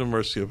grace and the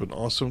mercy of an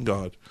awesome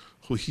God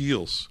who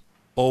heals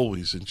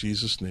always, in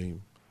Jesus'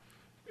 name.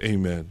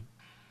 Amen.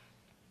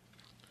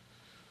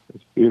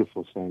 It's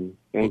beautiful, son.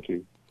 Thank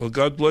you. Well,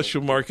 God bless you,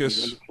 Marcus.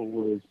 Wonderful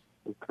words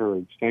of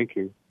courage. Thank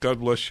you. God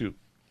bless you.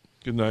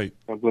 Good night.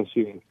 God bless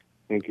you.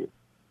 Thank you.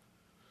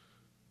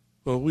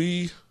 Well,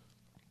 we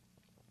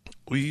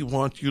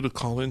want you to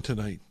call in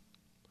tonight.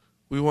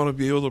 We want to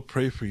be able to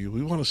pray for you.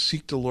 We want to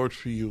seek the Lord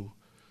for you.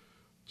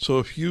 So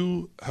if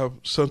you have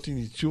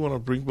something that you want to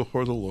bring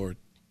before the Lord,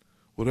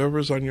 whatever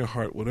is on your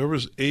heart, whatever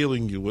is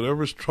ailing you,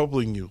 whatever is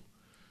troubling you,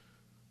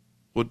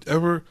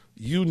 whatever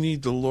you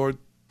need the Lord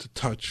to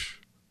touch,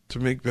 to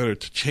make better,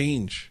 to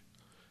change,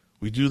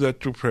 we do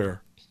that through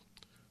prayer.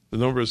 The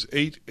number is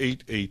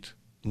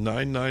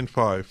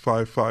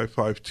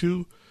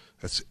 888-995-5552.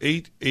 That's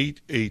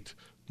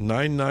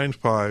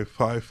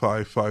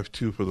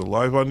 888-995-5552 for the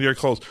live on-the-air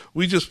calls.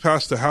 We just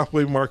passed the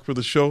halfway mark for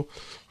the show,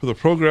 for the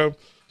program.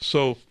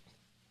 So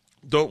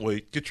Don't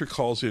wait. Get your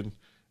calls in,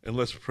 and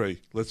let's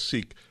pray. Let's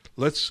seek.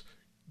 Let's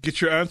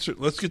get your answer.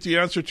 Let's get the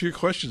answer to your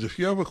questions. If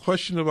you have a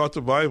question about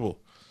the Bible,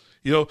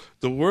 the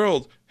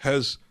world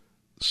has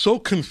so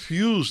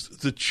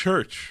confused the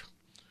church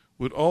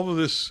with all of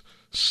this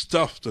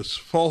stuff, this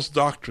false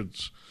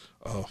doctrines,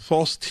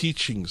 false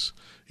teachings.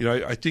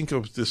 I think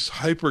of this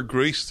hyper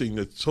grace thing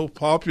that's so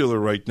popular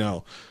right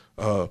now.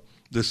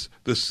 This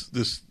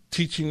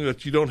teaching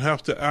that you don't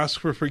have to ask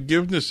for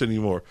forgiveness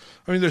anymore.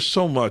 I mean, there's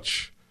so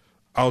much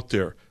out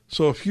there.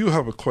 So if you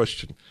have a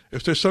question,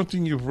 if there's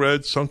something you've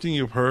read, something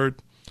you've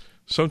heard,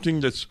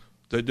 something that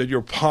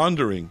you're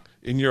pondering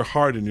in your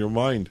heart, in your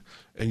mind,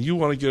 and you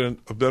want to get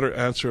a better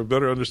answer, a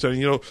better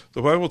understanding.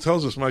 The Bible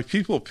tells us, my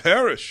people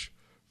perish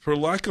for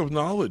lack of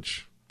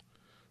knowledge.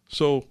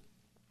 So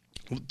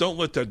don't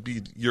let that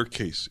be your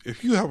case.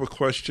 If you have a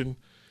question,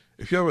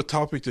 if you have a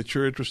topic that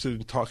you're interested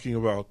in talking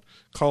about,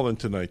 call in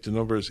tonight. The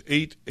number is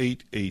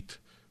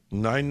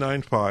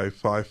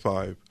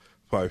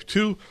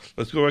 888-995-5552.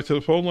 Let's go back to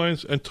the phone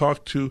lines and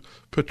talk to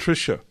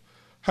Patricia.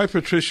 Hi,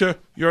 Patricia.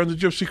 You're on the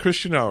Gypsy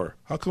Christian Hour.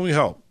 How can we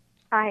help?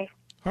 Hi.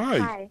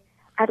 Hi.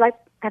 I'd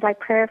like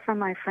prayer for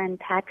my friend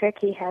Patrick.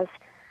 He has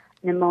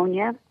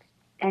pneumonia,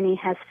 and he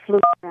has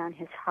fluid around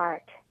his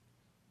heart.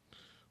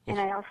 And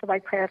I also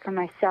like prayer for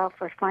myself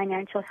for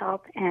financial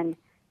help and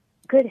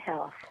good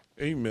health.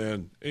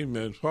 Amen.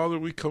 Amen. Father,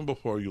 we come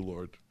before you,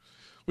 Lord.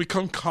 We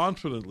come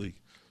confidently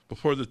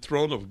before the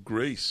throne of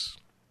grace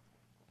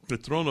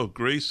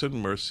and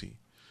mercy.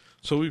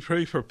 So we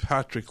pray for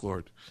Patrick,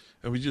 Lord,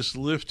 and we just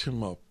lift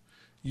him up.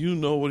 You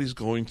know what he's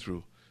going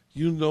through.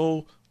 You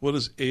know what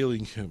is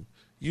ailing him.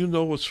 You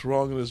know what's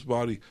wrong in his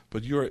body,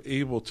 but you are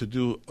able to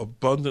do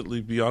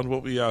abundantly beyond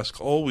what we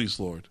ask always,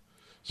 Lord.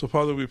 So,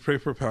 Father, we pray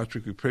for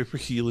Patrick. We pray for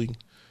healing.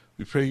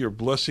 We pray your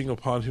blessing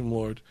upon him,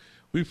 Lord.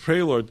 We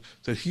pray, Lord,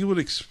 that he would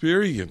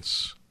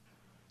experience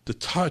the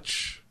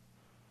touch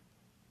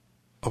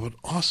of an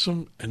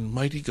awesome and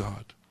mighty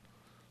God.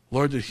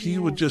 Lord, that he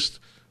would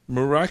just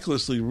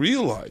miraculously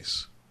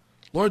realize,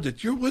 Lord,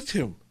 that you're with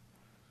him,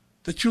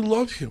 that you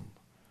love him,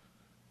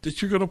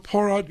 that you're going to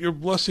pour out your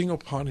blessing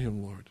upon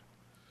him, Lord.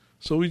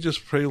 So we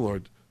just pray,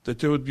 Lord, that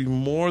there would be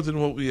more than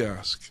what we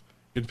ask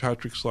in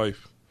Patrick's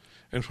life.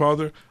 And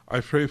Father, I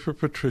pray for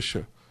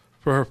Patricia,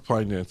 for her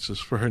finances,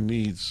 for her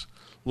needs.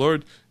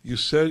 Lord, you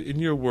said in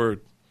your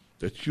word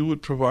that you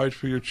would provide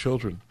for your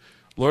children.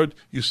 Lord,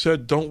 you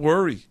said, don't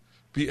worry,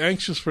 be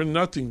anxious for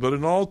nothing, but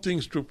in all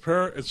things through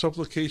prayer and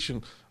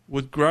supplication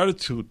with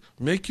gratitude,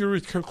 make your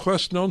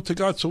request known to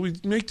God. So we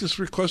make this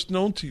request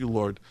known to you,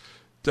 Lord,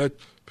 that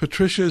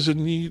Patricia is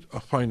in need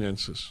of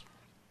finances.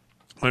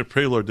 I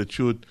pray, Lord, that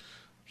you would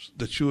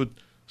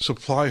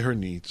supply her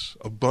needs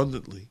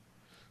abundantly.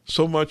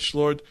 So much,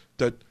 Lord,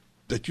 that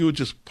you would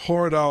just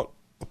pour it out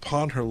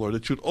upon her, Lord,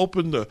 that you would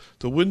open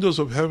the windows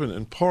of heaven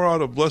and pour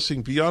out a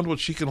blessing beyond what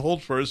she can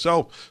hold for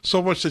herself,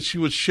 so much that she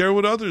would share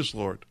with others,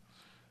 Lord.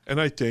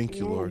 And I thank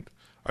you, Lord.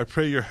 I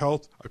pray your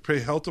health. I pray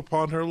health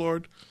upon her,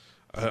 Lord.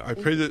 I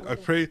pray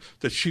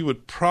that she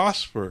would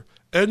prosper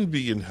and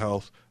be in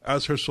health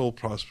as her soul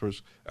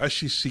prospers, as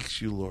she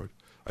seeks you, Lord.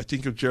 I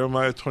think of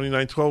Jeremiah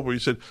 29:12, where you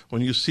said,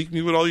 when you seek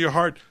me with all your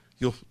heart,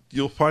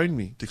 you'll find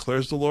me,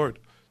 declares the Lord.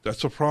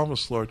 That's a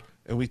promise, Lord.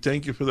 And we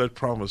thank you for that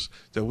promise,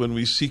 that when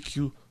we seek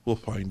you, we'll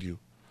find you.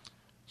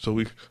 So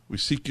we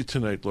seek you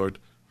tonight, Lord,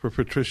 for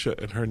Patricia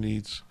and her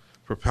needs,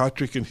 for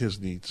Patrick and his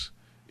needs.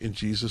 In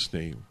Jesus'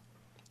 name,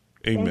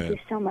 amen. Thank you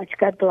so much.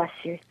 God bless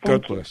you.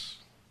 God bless.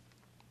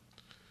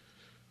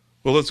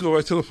 Well, let's go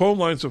back to the phone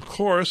lines, of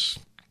course,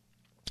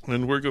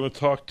 and we're going to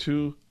talk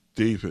to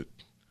David.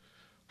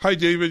 Hi,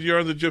 David. You're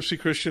on the Gypsy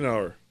Christian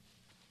Hour.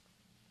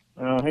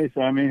 Hey,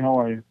 Sammy. How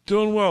are you?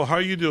 Doing well. How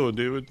are you doing,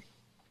 David?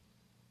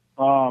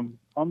 I'm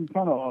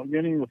kind of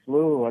getting the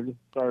flu. I just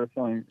started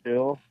feeling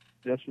ill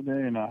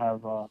yesterday, and I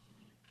have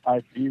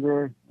high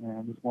fever, and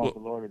I just want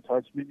the Lord to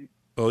touch me.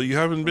 Well, you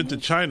haven't been to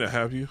China,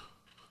 have you?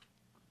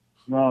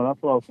 No,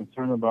 that's what I was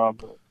concerned about,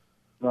 but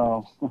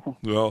no.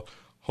 Well,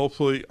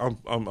 hopefully,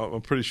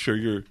 I'm pretty sure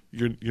you're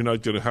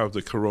not going to have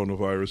the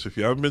coronavirus. If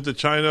you haven't been to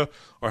China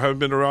or haven't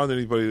been around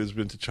anybody that's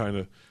been to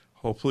China,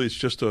 hopefully it's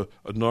just a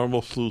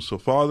normal flu. So,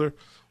 Father,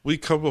 we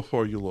come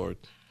before you, Lord.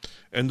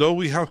 And though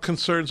we have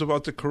concerns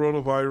about the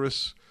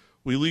coronavirus,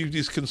 we leave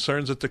these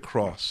concerns at the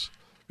cross,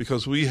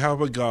 because we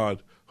have a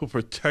God who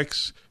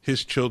protects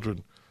his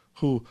children,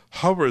 who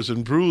hovers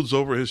and broods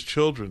over his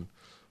children,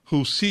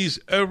 who sees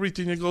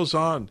everything that goes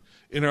on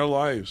in our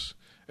lives.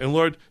 And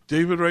Lord,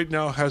 David right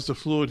now has the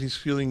flu and he's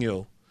feeling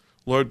ill.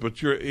 Lord,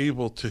 but you're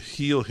able to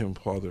heal him,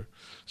 Father.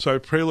 So I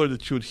pray, Lord,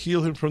 that you would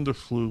heal him from the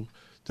flu,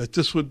 that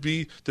this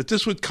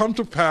would come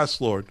to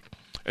pass, Lord,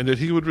 and that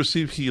he would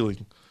receive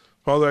healing.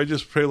 Father, I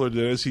just pray, Lord,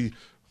 that as he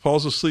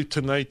falls asleep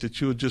tonight, that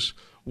you would just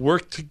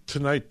work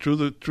tonight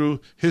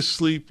through his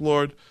sleep,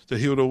 Lord, that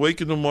he would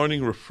awake in the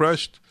morning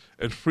refreshed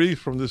and free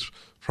from this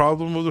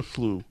problem of the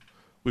flu.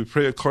 We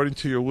pray according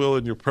to your will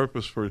and your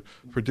purpose for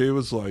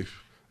David's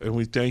life. And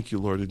we thank you,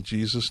 Lord, in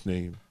Jesus'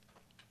 name.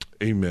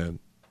 Amen.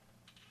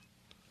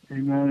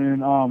 Amen.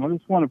 And I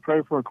just want to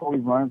pray for Kobe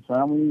Bryant's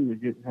family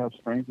to have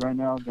strength right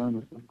now during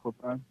this difficult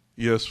time.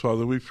 Yes,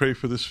 Father, we pray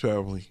for this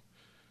family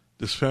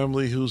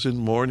who's in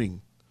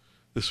mourning,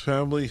 this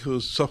family who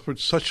has suffered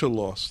such a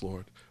loss,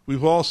 Lord.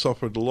 We've all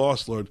suffered the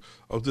loss, Lord,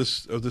 of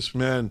this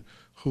man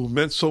who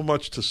meant so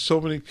much to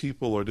so many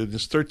people, Lord, and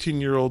his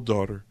 13-year-old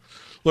daughter.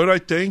 Lord, I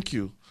thank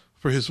you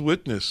for his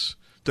witness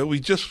that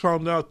we just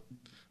found out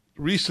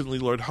recently,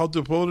 Lord, how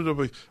devoted of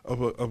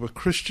a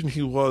Christian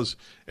he was,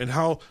 and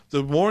how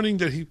the morning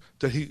that he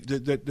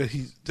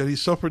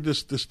suffered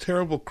this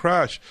terrible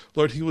crash,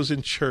 Lord, he was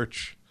in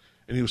church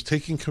and he was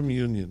taking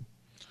communion.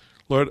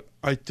 Lord,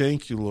 I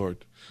thank you,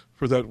 Lord,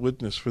 for that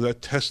witness, for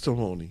that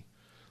testimony.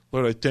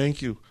 Lord, I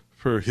thank you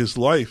for his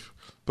life,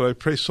 but I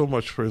pray so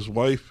much for his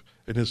wife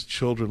and his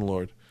children,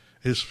 Lord,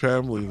 his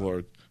family,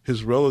 Lord,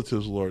 his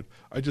relatives, Lord.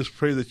 I just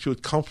pray that you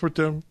would comfort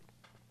them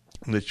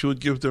and that you would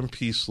give them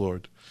peace,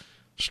 Lord.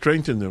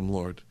 Strengthen them,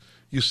 Lord.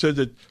 You said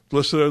that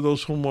blessed are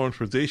those who mourn,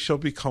 for they shall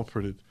be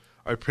comforted.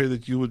 I pray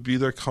that you would be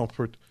their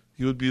comfort,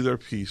 you would be their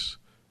peace,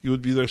 you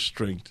would be their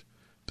strength,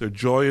 their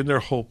joy and their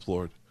hope,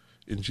 Lord.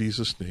 In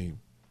Jesus'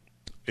 name,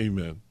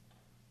 amen.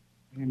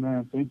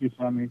 Amen. Thank you,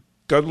 Sammy.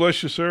 God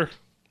bless you, sir.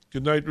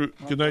 Good night.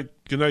 Good night.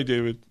 Good night,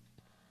 David.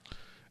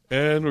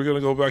 And we're going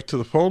to go back to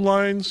the phone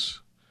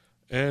lines,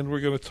 and we're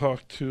going to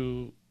talk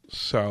to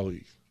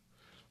Sally.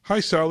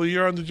 Hi, Sally.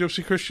 You're on the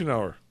Gypsy Christian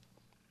Hour.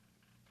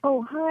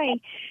 Oh, hi.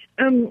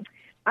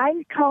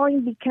 I'm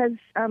calling because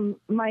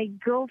my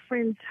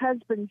girlfriend's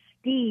husband,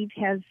 Steve,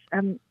 has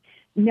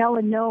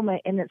melanoma,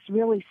 and it's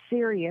really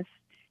serious.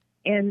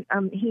 And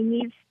he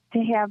needs to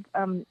have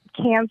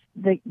cancer.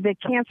 The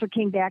cancer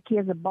came back. He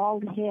has a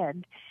bald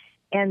head,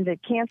 and the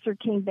cancer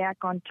came back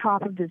on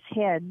top of his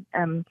head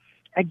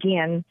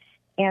again,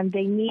 and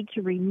they need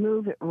to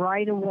remove it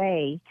right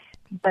away.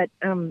 But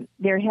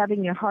they're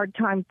having a hard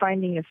time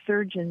finding a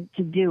surgeon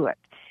to do it.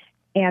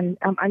 And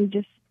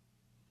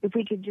if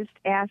we could just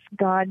ask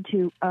God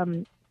to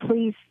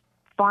please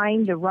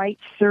find the right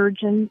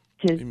surgeon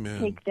to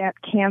take that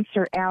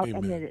cancer out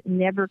and that it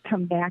never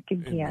come back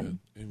again.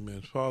 Amen.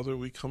 Father,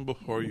 we come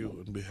before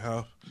you on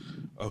behalf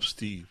of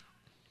Steve.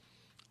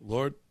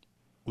 Lord,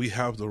 we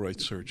have the right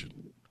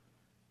surgeon.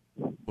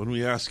 When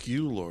we ask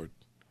you, Lord,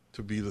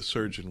 to be the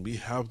surgeon, we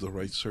have the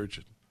right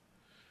surgeon.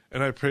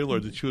 And I pray,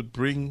 Lord, that you would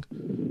bring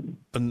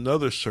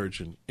another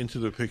surgeon into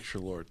the picture,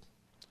 Lord.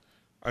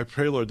 I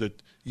pray, Lord,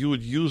 that you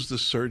would use the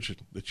surgeon,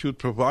 that you would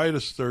provide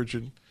a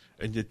surgeon,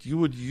 and that you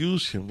would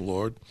use him,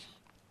 Lord,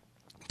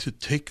 to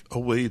take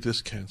away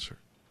this cancer.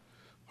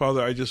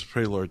 Father, I just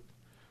pray, Lord,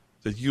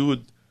 that you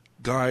would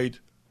guide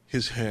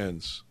his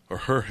hands or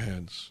her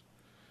hands,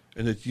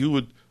 and that you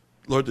would,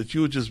 Lord, that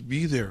you would just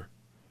be there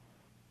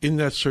in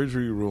that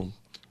surgery room,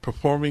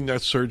 performing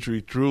that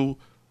surgery through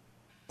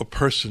a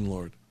person,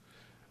 Lord.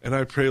 And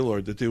I pray,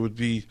 Lord, that they would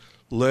be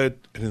led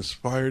and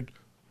inspired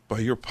by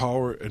your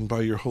power and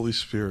by your Holy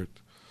Spirit.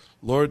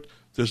 Lord,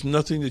 there's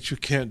nothing that you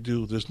can't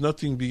do. There's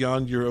nothing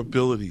beyond your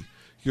ability.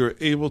 You're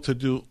able to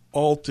do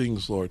all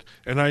things, Lord.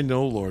 And I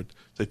know, Lord,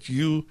 that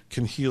you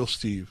can heal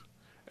Steve.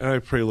 And I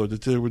pray, Lord,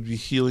 that there would be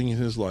healing in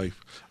his life.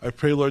 I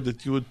pray, Lord,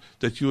 that you would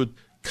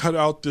cut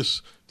out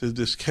this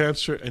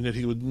cancer, and that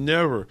he would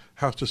never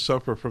have to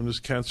suffer from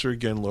this cancer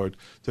again, Lord.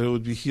 That it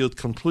would be healed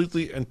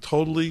completely and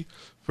totally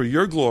for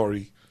your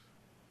glory.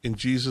 In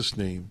Jesus'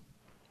 name,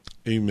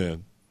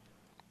 amen.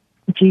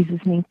 In Jesus'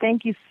 name,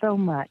 thank you so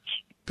much.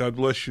 God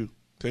bless you.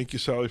 Thank you,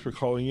 Sally, for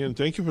calling in.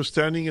 Thank you for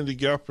standing in the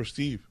gap for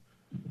Steve.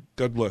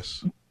 God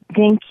bless.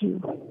 Thank you.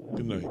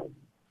 Good night.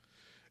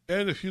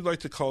 And if you'd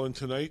like to call in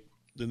tonight,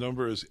 the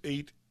number is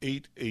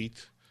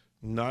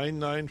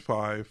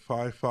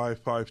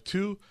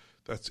 888-995-5552.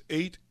 That's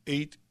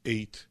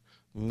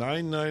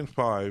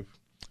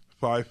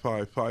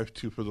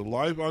 888-995-5552 for the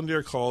live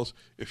on-air calls.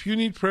 If you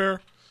need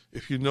prayer,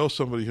 if you know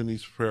somebody who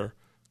needs prayer,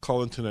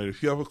 call in tonight.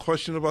 If you have a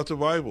question about the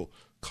Bible,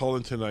 call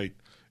in tonight.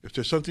 If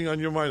there's something on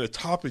your mind, a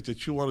topic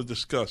that you want to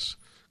discuss,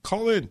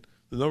 call in.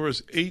 The number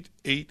is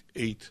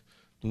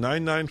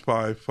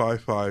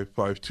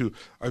 888-995-5552.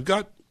 I've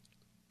got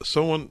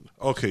someone,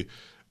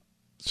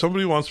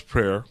 somebody wants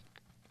prayer.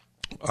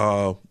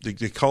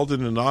 They called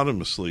in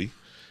anonymously,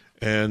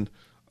 and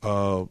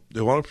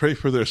they want to pray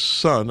for their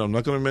son. I'm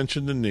not going to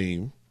mention the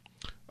name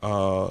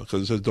because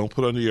it says don't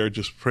put on the air,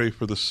 just pray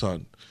for the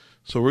son.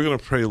 So we're going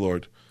to pray,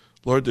 Lord,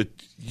 that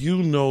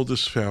you know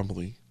this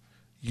family,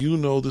 you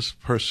know this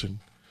person,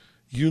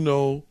 you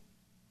know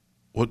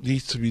what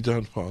needs to be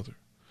done, Father.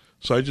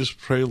 So I just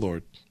pray,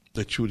 Lord,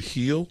 that you would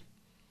heal,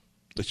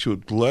 that you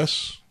would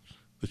bless,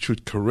 that you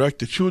would correct,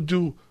 that you would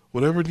do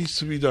whatever needs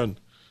to be done.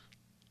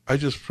 I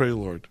just pray,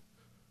 Lord,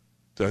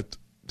 that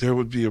there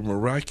would be a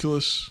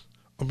miraculous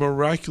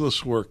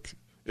work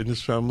in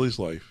this family's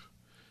life.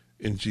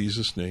 In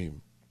Jesus'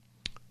 name,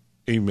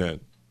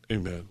 amen.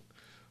 Amen.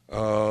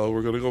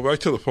 We're going to go back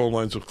to the phone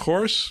lines, of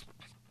course.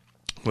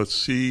 Let's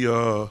see.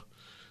 We're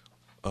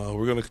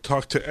going to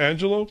talk to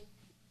Angelo.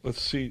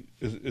 Let's see.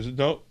 Is it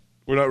no?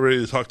 We're not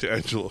ready to talk to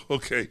Angelo.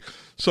 Okay.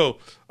 So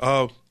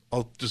I'll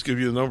just give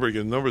you the number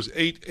again. The number is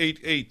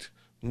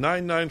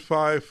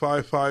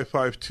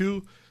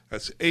 888-995-5552.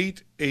 That's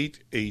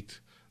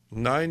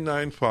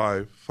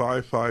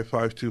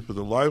 888-995-5552 for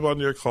the live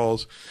on-air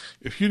calls.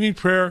 If you need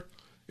prayer,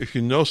 if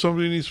you know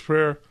somebody needs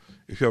prayer,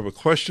 if you have a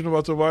question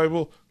about the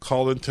Bible,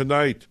 call in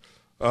tonight.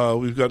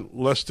 We've got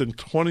less than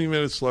 20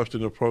 minutes left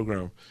in the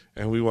program,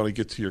 and we want to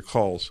get to your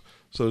calls.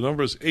 So the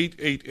number is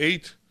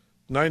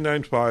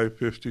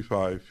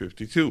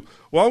 888-995-5552.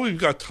 While we've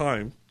got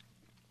time,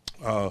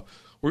 we're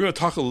going to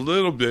talk a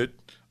little bit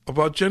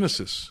about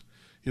Genesis.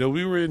 You know,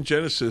 we were in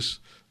Genesis,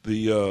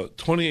 the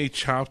 28th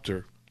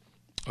chapter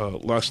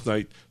last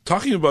night,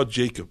 talking about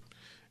Jacob.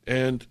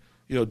 And,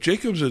 you know,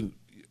 Jacob's a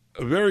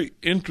very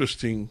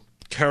interesting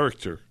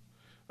character.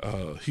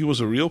 He was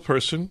a real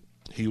person.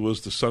 He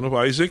was the son of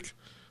Isaac,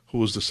 who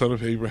was the son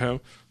of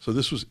Abraham. So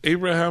this was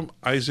Abraham,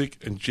 Isaac,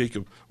 and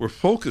Jacob. We're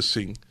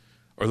focusing,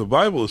 or the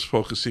Bible is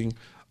focusing,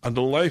 on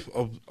the life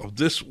of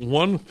this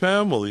one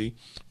family,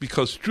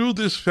 because through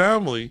this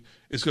family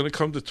is going to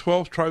come the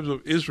 12 tribes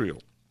of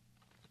Israel.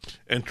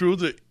 And through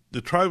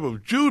the tribe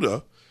of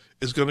Judah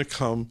is going to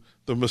come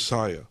the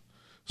Messiah.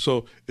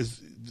 So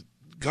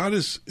God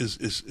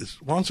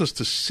wants us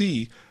to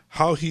see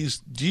how he's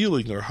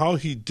dealing, or how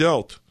he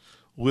dealt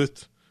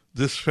with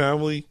this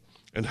family,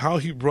 and how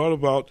he brought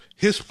about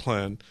his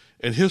plan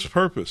and his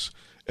purpose.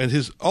 And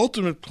his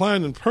ultimate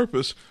plan and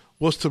purpose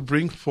was to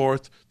bring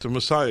forth the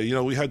Messiah. You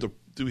know, we have the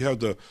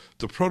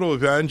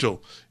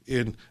proto-evangel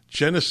in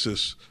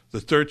Genesis, the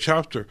 3rd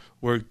chapter,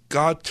 where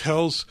God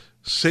tells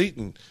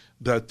Satan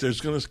that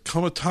there's going to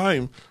come a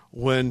time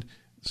when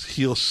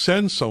he'll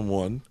send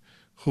someone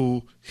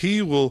who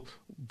he will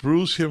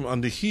bruise him on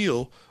the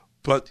heel,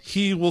 but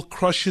he will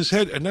crush his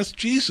head, and that's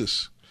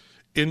Jesus.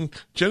 In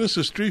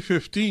Genesis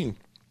 3:15,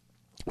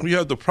 we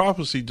have the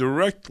prophecy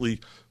directly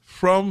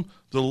from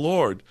the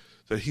Lord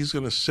that he's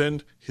going to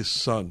send his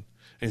son.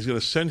 And he's going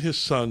to send his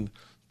son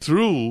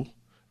through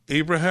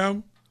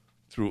Abraham,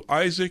 through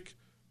Isaac,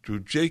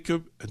 through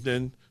Jacob, and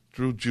then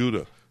through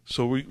Judah.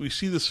 So we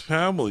see this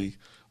family.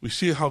 We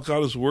see how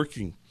God is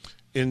working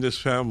in this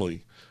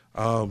family.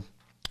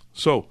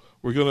 So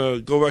we're going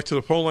to go back to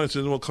the phone lines,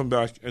 and then we'll come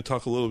back and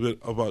talk a little bit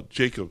about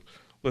Jacob.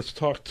 Let's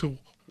talk to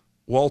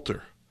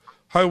Walter.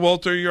 Hi,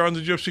 Walter. You're on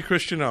the Gypsy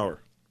Christian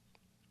Hour.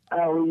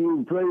 How are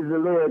you? Praise the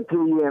Lord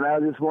to you. And I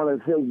just want to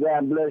say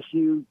God bless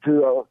you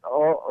to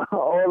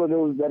all of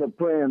those that are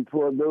praying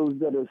for those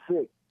that are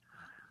sick.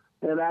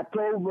 In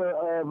October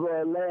of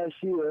last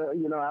year,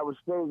 you know, I was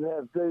supposed to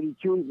have 30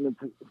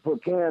 treatments for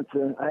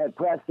cancer. I had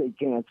prostate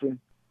cancer.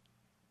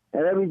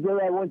 And every day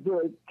I went to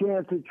a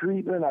cancer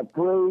treatment. I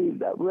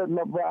prayed. I read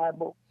my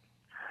Bible.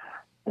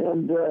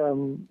 And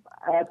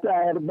after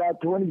I had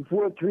about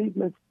 24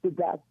 treatments, the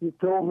doctor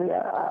told me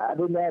I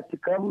didn't have to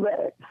come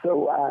back.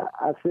 So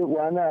I said,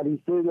 why not? He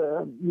said,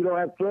 you don't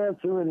have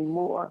cancer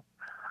anymore.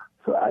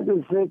 So I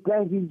just said,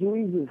 thank you,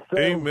 Jesus. So,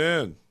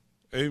 amen.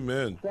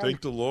 Amen. Thank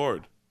the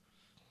Lord.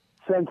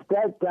 Since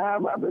that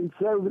time, I've been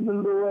serving the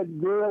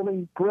Lord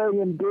daily,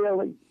 praying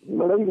daily.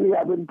 Lately,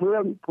 I've been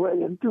praying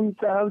 3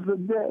 times a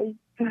day.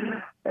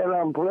 And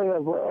I'm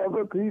praying for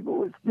other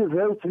people. It just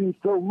hurts me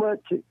so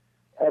much.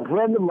 A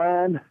friend of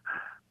mine,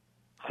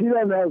 she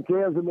doesn't have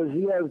cancer, but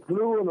she has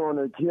fluid on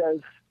her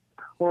chest,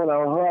 on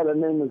her heart. Her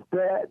name is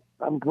Pat.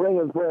 I'm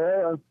praying for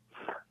her.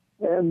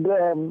 And,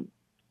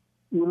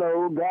 you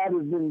know, God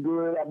has been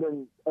good. I've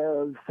been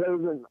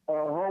serving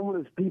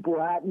homeless people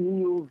hot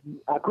meals.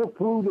 I cook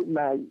food at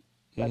night.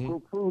 I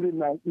cook food at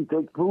night and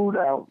take food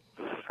out.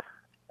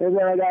 And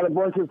then I got a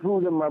bunch of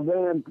food in my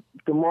van.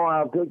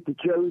 Tomorrow I'll take to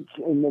church,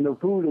 and then the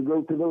food will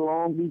go to the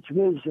Long Beach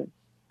Mission.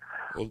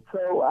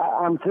 So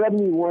I'm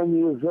 71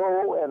 years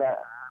old, and I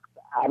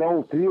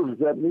don't feel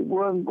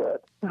 71,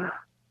 but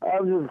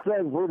I'm just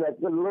thankful that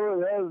the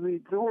Lord has me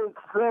doing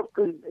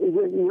something,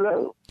 you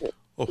know.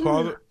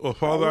 Well,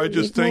 Father, I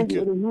just thank you.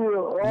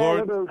 All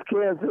Lord, of those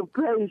cancer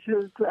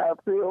patients, I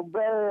feel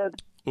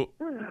bad.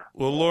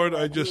 Well, Lord,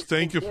 I just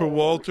thank you for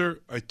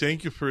Walter. I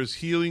thank you for his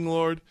healing,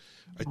 Lord.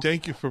 I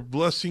thank you for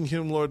blessing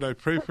him, Lord. I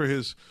pray for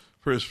his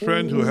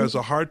friend who has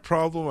a heart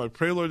problem. I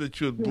pray, Lord, that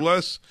you would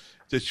bless,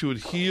 that you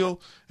would heal,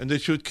 and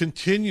that you would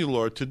continue,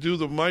 Lord, to do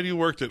the mighty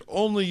work that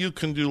only you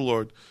can do,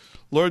 Lord.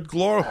 Lord,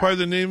 glorify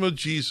the name of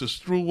Jesus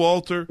through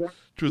Walter,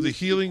 through the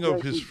healing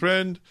of his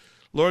friend,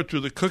 Lord,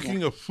 through the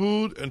cooking of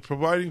food and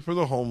providing for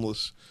the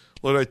homeless.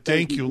 Lord, I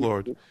thank you,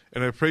 Lord,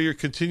 and I pray your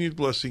continued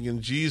blessing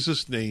in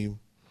Jesus' name.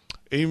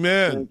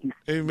 Amen.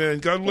 Amen.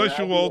 God bless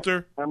you,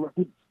 Walter. I'm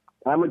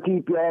going to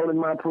keep you all in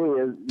my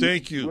prayers.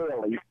 Thank you.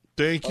 Really.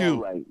 Thank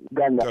you. All right.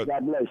 God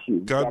bless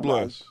you. God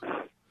bless.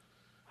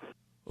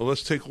 Well,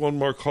 let's take one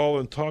more call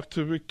and talk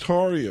to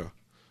Victoria.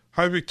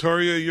 Hi,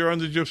 Victoria. You're on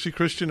the Gypsy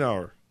Christian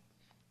Hour.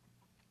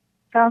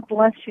 God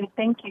bless you.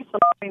 Thank you so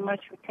very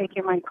much for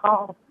taking my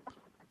call.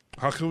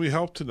 How can we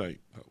help tonight?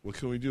 What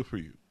can we do for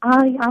you?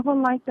 I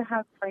would like to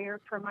have prayer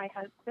for my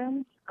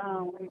husband.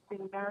 We've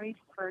been married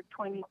for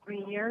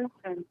 23 years,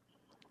 and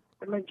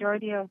the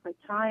majority of the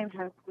time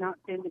has not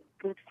been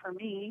good for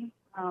me.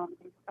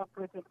 He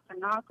suffers with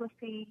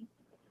pornography,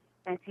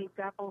 and he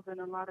dabbles in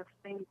a lot of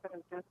things that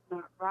are just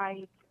not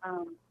right.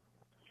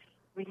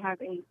 we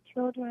have 8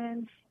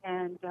 children,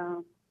 and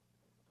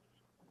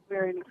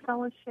we're in a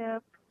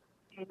fellowship,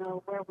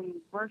 where we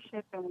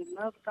worship and we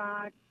love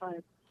God,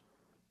 but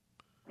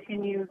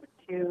continue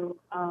to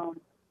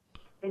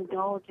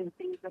indulge in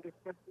things that are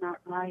just not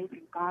right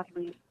and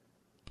godly.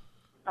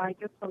 So I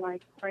just would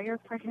like prayer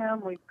for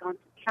him. We've gone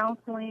to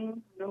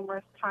counseling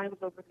numerous times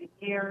over the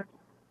years,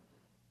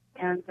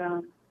 and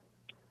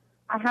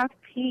I have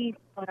peace,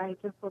 but I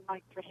just would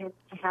like for him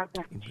to have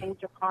that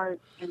change of heart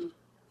and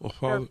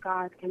serve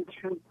God in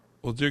truth.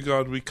 Well, dear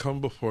God, we come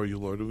before you,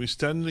 Lord, and we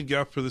stand in the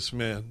gap for this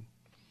man,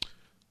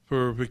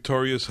 for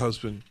Victoria's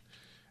husband.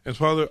 And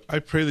Father, I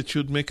pray that you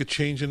would make a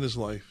change in his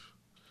life.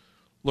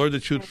 Lord,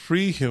 that you would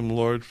free him,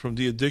 Lord, from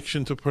the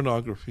addiction to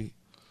pornography.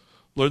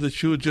 Lord,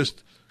 that you would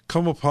just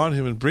come upon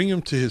him and bring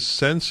him to his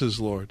senses,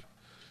 Lord,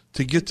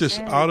 to get this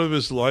out of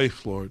his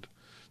life, Lord.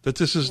 That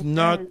this is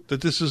not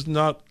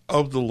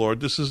of the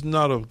Lord, this is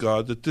not of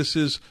God, that this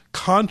is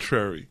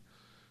contrary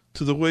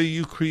to the way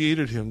you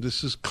created him.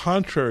 This is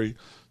contrary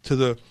to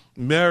the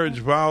marriage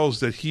vows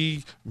that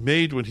he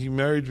made when he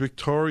married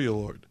Victoria,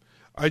 Lord.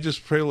 I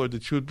just pray, Lord,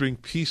 that you would bring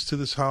peace to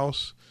this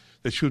house,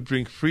 that you would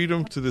bring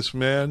freedom to this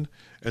man,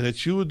 and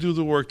that you would do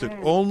the work that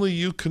only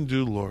you can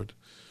do, Lord.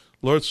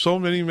 Lord, so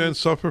many men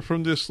suffer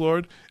from this,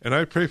 Lord, and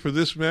I pray for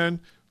this man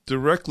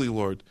directly,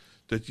 Lord,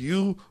 that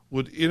you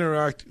would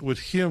interact with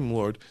him,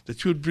 Lord,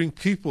 that you would bring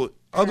people,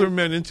 other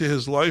men into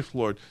his life,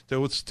 Lord,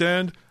 that would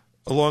stand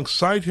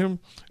alongside him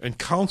and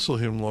counsel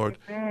him, Lord,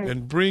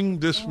 and bring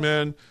this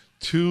man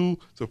to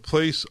the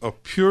place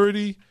of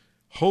purity,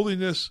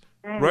 holiness,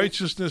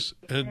 righteousness,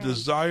 and a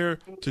desire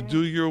to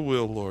do your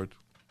will, Lord.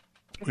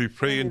 We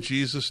pray in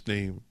Jesus'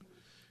 name.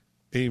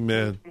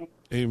 Amen.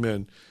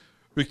 Amen.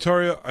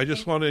 Victoria, I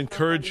just want to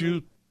encourage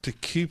you to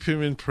keep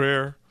him in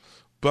prayer,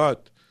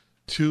 but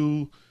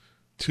to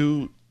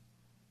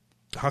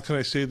how can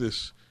I say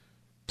this?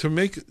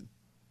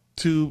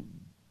 To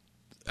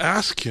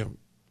ask him,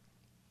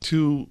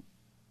 to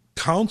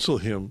counsel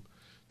him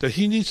that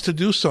he needs to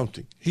do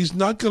something. He's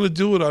not going to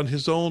do it on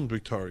his own,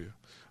 Victoria.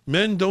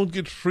 Men don't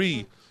get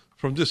free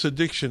from this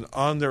addiction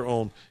on their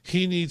own.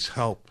 He needs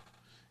help.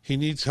 He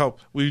needs help.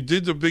 We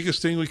did the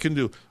biggest thing we can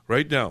do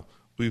right now.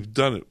 We've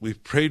done it.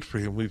 We've prayed for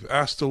him. We've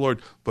asked the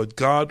Lord. But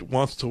God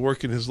wants to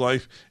work in his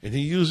life, and he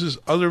uses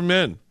other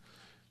men.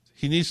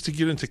 He needs to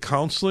get into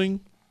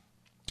counseling.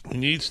 He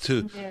needs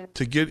to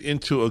get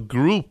into a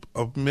group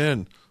of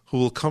men who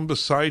will come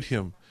beside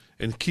him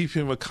and keep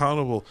him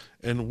accountable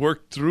and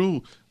work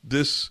through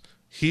this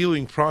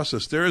healing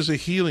process. There is a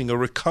healing, a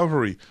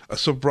recovery, a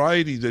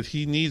sobriety that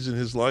he needs in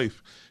his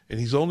life. And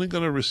he's only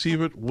going to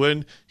receive it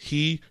when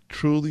he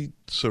truly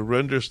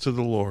surrenders to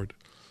the Lord,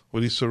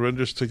 when he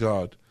surrenders to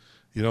God.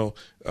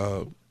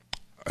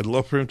 I'd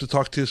love for him to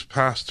talk to his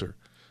pastor.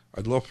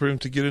 I'd love for him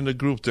to get in a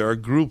group. There are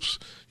groups.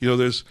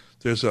 There's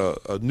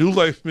a New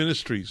Life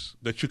Ministries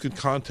that you can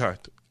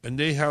contact, and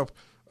they have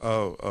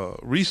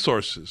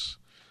resources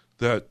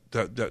that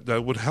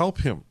would help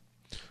him.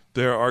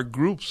 There are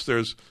groups.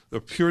 There's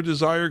the Pure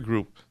Desire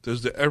group.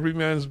 There's the Every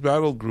Man's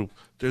Battle group.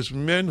 There's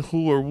men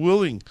who are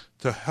willing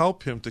to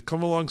help him, to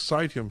come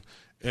alongside him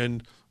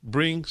and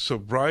bring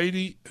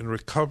sobriety and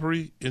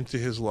recovery into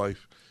his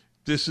life.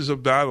 This is a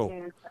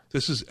battle.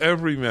 This is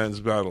every man's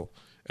battle.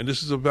 And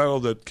this is a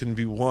battle that can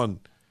be won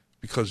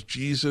because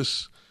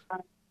Jesus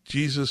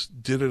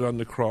did it on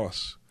the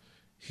cross.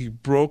 He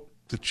broke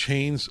the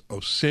chains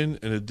of sin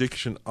and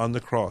addiction on the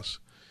cross.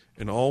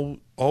 And all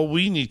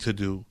we need to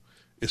do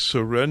is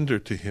surrender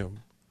to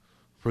him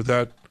for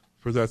that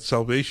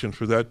salvation,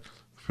 for that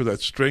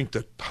strength,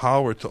 that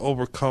power to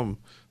overcome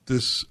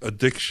this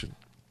addiction.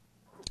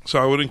 So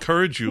I would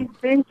encourage you.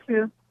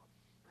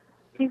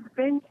 He's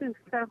been to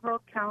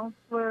several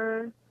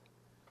counselors,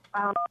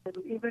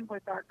 even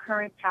with our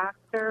current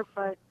pastor,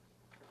 but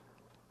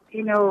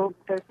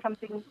there's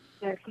something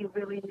that he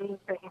really needs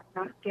that he's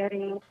not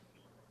getting.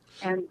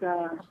 And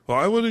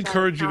I would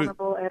encourage you to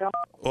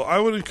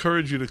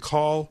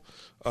call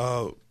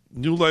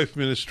New Life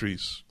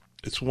Ministries.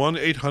 It's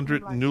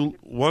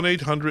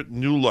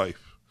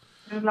 1-800-NEW-LIFE.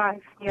 New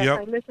Life, yes, yep.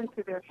 I listen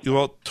to their show.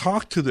 Well,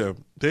 talk to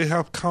them. They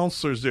have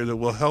counselors there that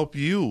will help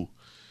you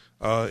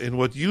in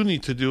what you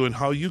need to do and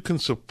how you can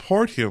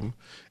support him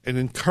and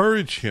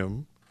encourage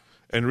him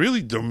and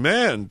really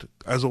demand,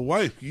 as a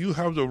wife, you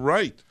have the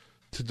right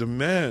to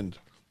demand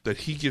that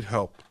he get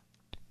help.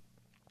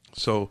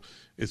 So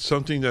it's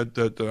something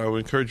that I would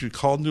encourage you to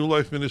call New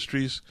Life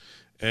Ministries,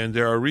 and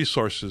there are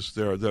resources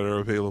there that are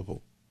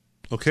available.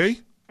 Okay?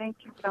 Thank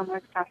you so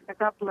much, Pastor.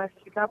 God bless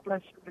you. God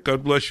bless you.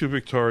 God bless you,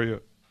 Victoria.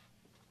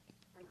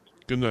 Thank you.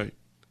 Good night.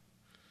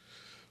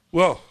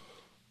 Well,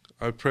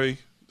 I pray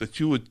that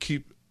you would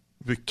keep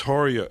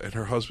Victoria and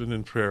her husband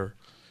in prayer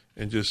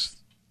and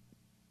just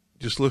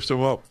lift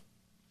them up.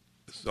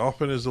 As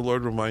often as the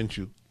Lord reminds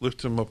you,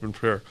 lift him up in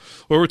prayer.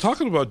 Well, we're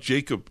talking about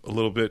Jacob a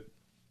little bit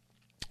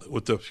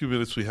with the few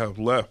minutes we have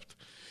left.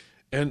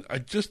 And I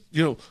just,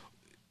 in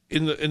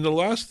the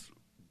last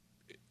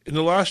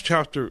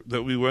chapter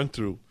that we went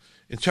through,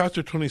 in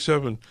chapter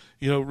 27,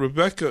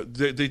 Rebecca,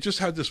 they just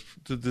had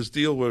this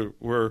deal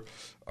where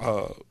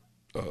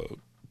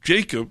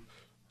Jacob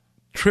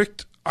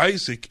tricked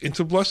Isaac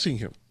into blessing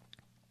him.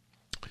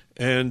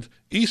 And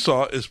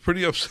Esau is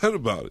pretty upset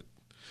about it.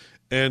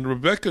 And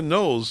Rebecca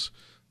knows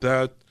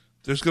that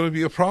there's going to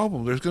be a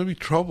problem. There's going to be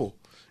trouble.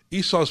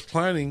 Esau's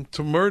planning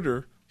to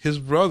murder his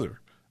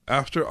brother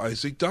after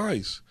Isaac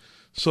dies.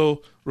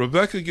 So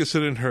Rebecca gets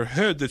it in her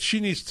head that she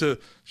needs to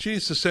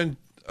send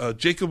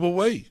Jacob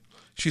away.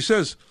 She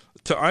says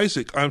to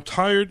Isaac, "I'm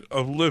tired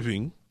of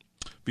living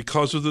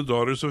because of the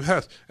daughters of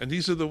Heth." And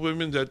these are the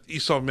women that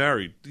Esau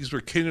married. These were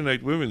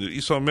Canaanite women that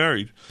Esau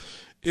married.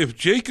 "If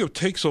Jacob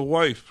takes a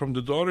wife from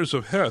the daughters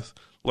of Heth,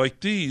 like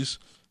these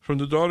from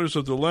the daughters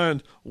of the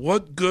land,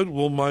 what good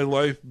will my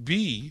life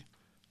be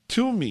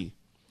to me?"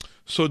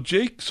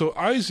 So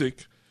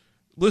Isaac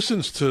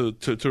listens to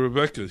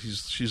Rebecca.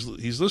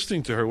 He's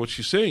listening to her, what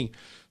she's saying.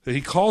 That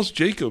he calls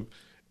Jacob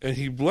and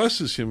he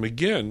blesses him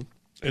again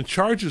and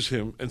charges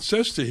him and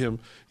says to him,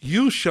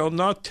 "You shall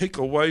not take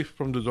a wife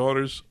from the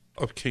daughters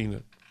of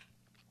Canaan.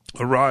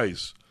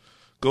 Arise,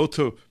 go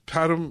to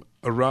Padam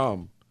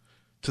Aram,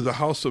 to the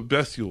house of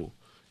Bethuel,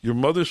 your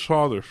mother's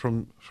father.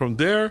 From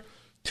there,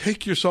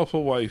 take yourself a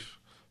wife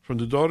from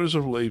the daughters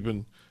of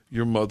Laban,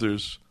 your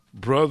mother's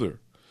brother."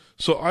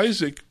 So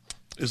Isaac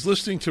is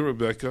listening to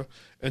Rebekah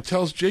and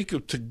tells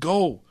Jacob to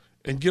go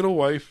and get a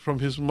wife from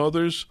his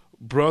mother's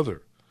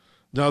brother.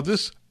 Now,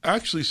 this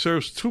actually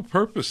serves two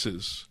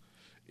purposes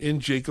in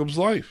Jacob's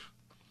life.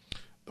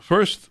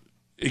 First,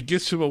 it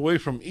gets him away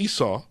from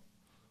Esau,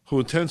 who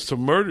intends to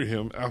murder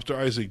him after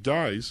Isaac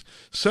dies.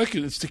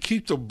 Second, it's to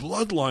keep the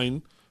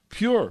bloodline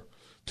pure,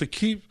 to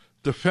keep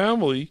the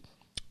family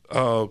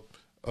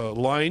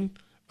line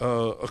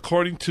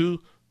according to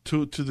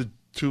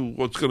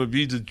what's going to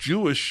be the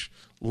Jewish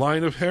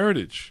line of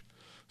heritage.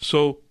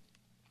 So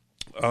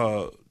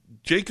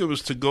Jacob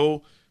is to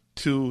go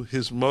to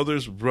his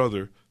mother's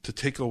brother to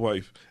take a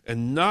wife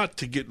and not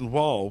to get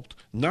involved,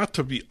 not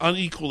to be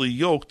unequally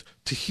yoked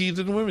to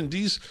heathen women.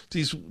 These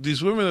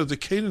women of the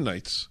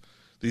Canaanites,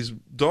 these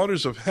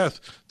daughters of Heth,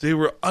 they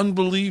were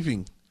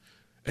unbelieving.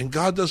 And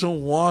God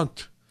doesn't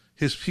want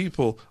his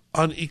people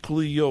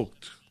unequally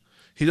yoked.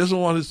 He doesn't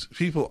want his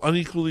people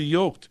unequally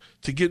yoked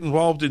to get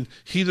involved in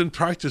heathen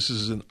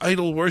practices and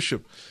idol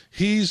worship.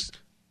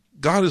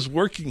 God is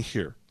working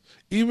here.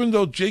 Even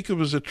though Jacob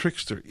is a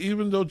trickster,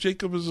 even though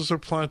Jacob is a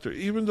supplanter,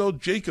 even though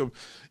Jacob,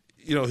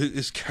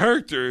 his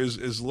character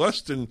is less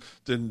than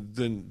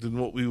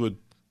what we would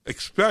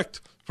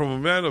expect from a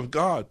man of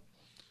God,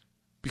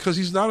 because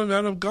he's not a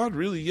man of God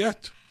really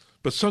yet.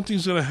 But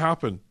something's going to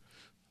happen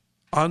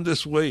on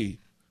this way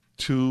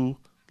to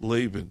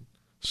Laban.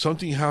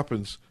 Something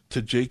happens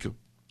to Jacob.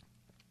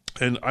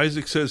 And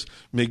Isaac says,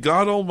 May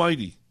God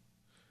Almighty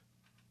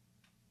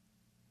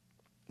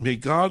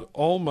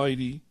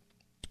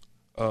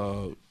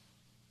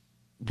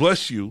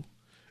bless you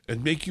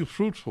and make you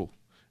fruitful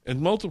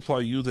and multiply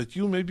you, that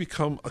you may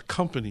become a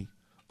company,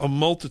 a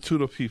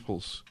multitude of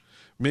peoples.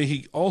 May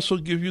he also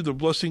give you the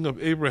blessing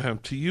of Abraham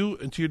to you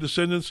and to your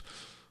descendants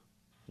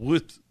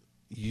with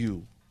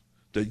you,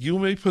 that you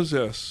may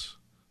possess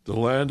the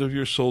land of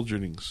your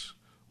sojournings,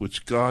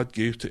 which God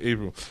gave to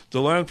Abraham.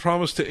 The land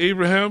promised to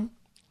Abraham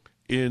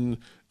in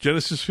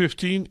Genesis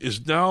 15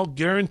 is now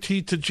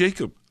guaranteed to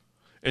Jacob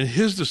and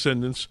his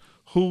descendants,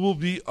 who will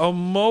be a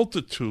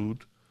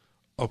multitude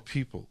of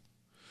people.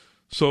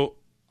 So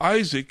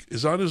Isaac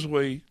is on his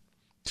way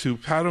to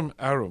Padam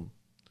Aram,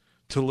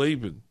 to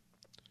Laban,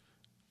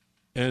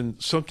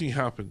 and something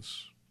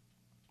happens.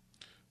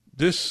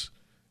 This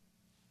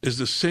is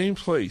the same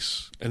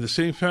place and the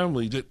same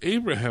family that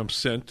Abraham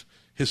sent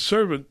his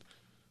servant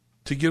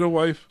to get a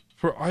wife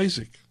for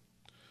Isaac.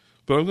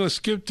 But I'm going to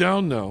skip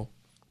down now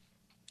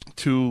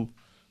to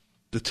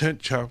the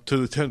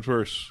 10th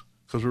verse,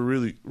 because we're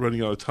really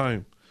running out of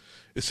time.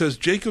 It says,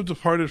 Jacob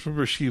departed from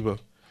Beersheba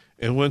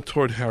and went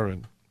toward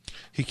Haran.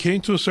 He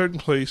came to a certain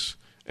place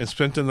and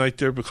spent the night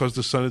there because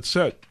the sun had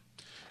set.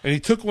 And he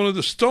took one of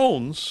the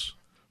stones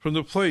from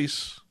the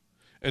place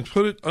and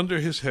put it under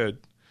his head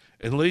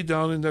and lay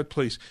down in that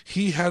place.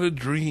 He had a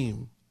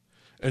dream,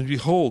 and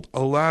behold,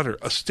 a ladder,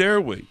 a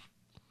stairway,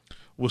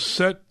 was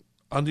set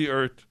on the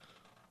earth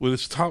with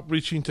its top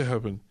reaching to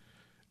heaven.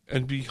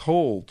 And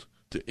behold,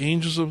 the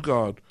angels of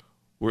God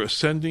were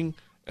ascending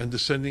and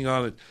descending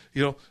on it.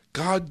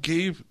 God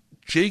gave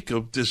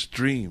Jacob this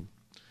dream,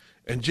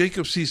 and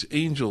Jacob sees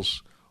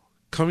angels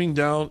coming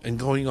down and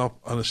going up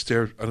on a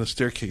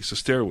staircase, a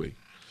stairway.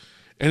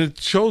 And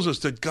it shows us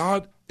that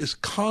God is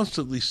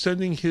constantly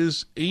sending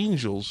his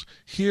angels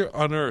here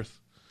on earth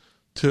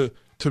to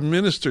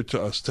minister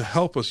to us, to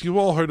help us. You've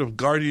all heard of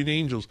guardian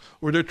angels,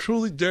 where there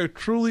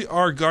truly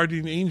are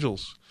guardian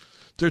angels.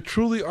 There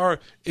truly are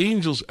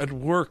angels at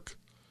work.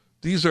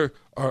 These are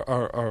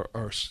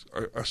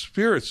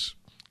spirits,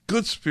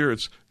 good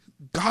spirits,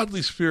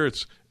 godly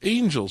spirits,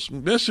 angels,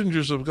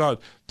 messengers of God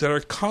that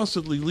are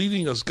constantly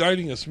leading us,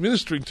 guiding us,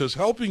 ministering to us,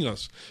 helping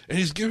us. And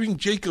he's giving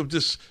Jacob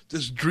this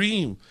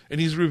dream, and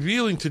he's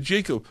revealing to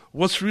Jacob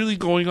what's really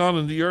going on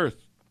in the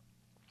earth.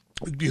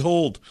 And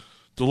behold,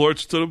 the Lord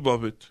stood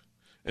above it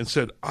and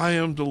said, I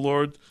am the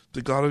Lord,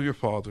 the God of your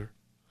father,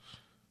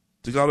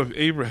 the God of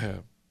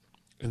Abraham,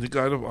 and the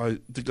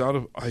God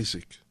of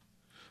Isaac.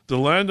 The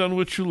land on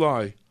which you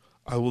lie,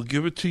 I will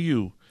give it to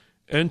you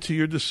and to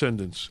your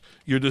descendants.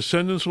 Your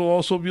descendants will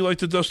also be like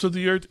the dust of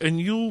the earth, and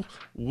you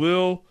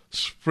will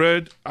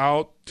spread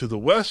out to the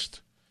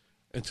west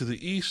and to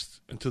the east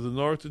and to the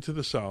north and to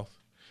the south.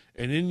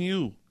 And in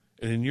you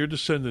and in your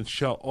descendants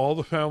shall all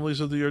the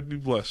families of the earth be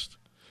blessed.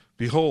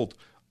 Behold,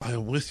 I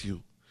am with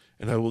you,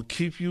 and I will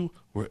keep you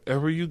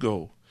wherever you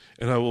go,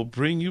 and I will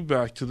bring you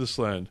back to this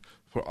land,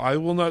 for I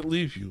will not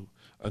leave you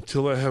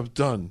until I have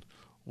done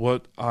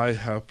what I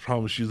have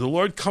promised you. The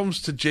Lord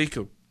comes to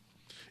Jacob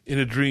in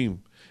a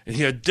dream, and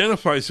he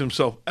identifies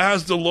himself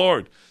as the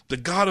Lord, the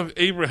God of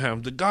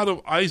Abraham, the God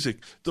of Isaac,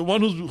 the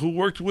one who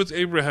worked with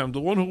Abraham,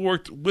 the one who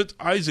worked with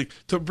Isaac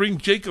to bring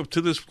Jacob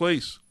to this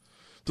place.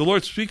 The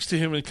Lord speaks to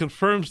him and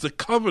confirms the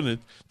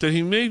covenant that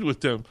he made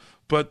with them,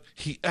 but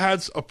he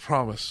adds a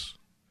promise.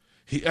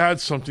 He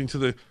adds something to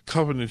the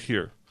covenant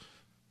here,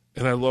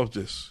 and I love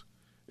this.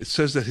 It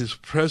says that his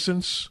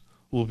presence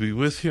will be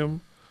with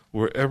him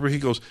wherever he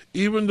goes.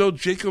 Even though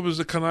Jacob is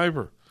a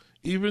conniver,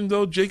 even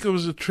though Jacob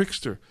is a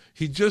trickster,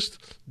 he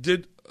just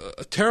did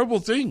a terrible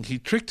thing. He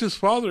tricked his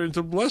father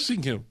into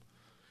blessing him.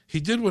 He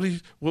did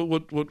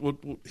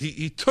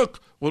he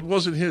took what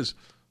wasn't his,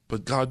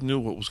 but God knew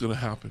what was going to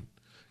happen.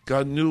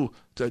 God knew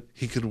that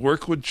he could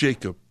work with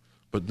Jacob,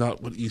 but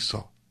not with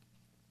Esau.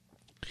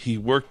 He's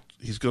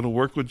going to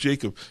work with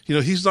Jacob.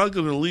 He's not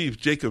going to leave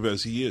Jacob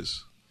as he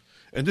is.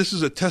 And this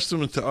is a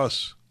testament to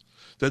us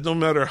that no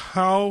matter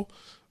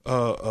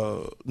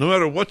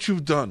what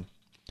you've done,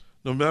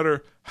 no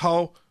matter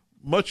how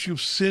much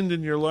you've sinned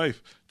in your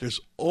life,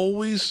 there's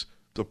always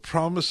the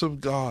promise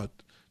of God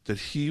that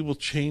he will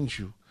change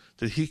you,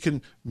 that he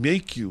can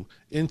make you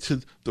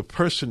into the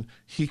person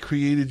he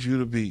created you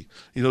to be.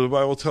 The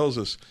Bible tells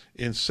us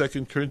in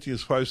 2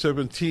 Corinthians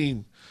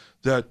 5:17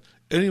 that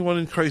anyone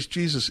in Christ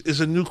Jesus is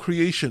a new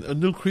creation, a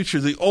new creature.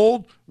 The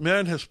old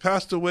man has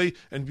passed away,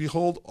 and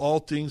behold, all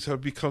things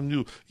have become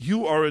new.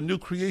 You are a new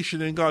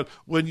creation in God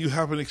when you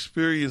have an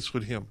experience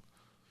with him.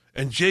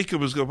 And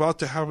Jacob is about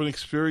to have an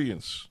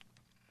experience.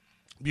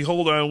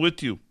 Behold, I am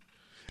with you,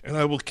 and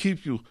I will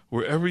keep you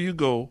wherever you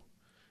go,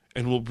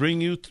 and will bring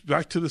you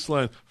back to this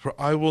land, for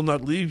I will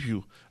not leave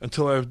you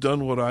until I have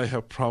done what I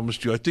have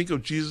promised you. I think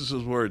of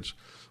Jesus' words,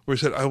 where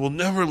he said, I will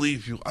never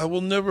leave you. I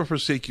will never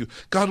forsake you.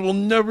 God will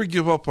never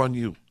give up on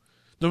you.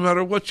 No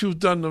matter what you've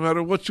done, no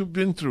matter what you've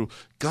been through,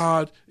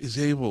 God is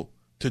able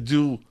to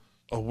do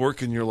a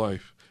work in your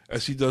life,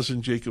 as he does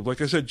in Jacob. Like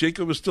I said,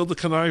 Jacob is still the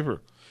conniver.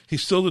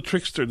 He's still the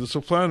trickster, the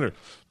supplanter.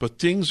 But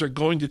things are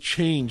going to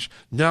change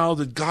now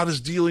that God is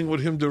dealing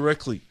with him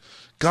directly.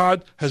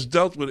 God has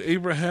dealt with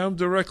Abraham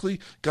directly.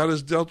 God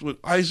has dealt with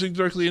Isaac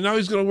directly. And now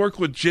he's going to work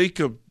with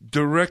Jacob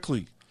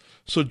directly.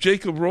 So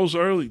Jacob rose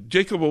early.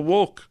 Jacob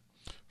awoke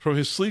from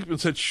his sleep and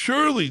said,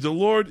 surely the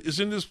Lord is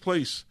in this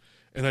place,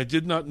 and I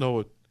did not know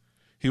it.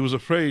 He was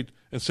afraid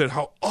and said,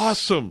 how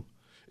awesome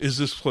is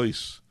this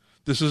place?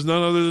 This is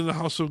none other than the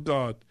house of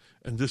God,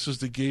 and this is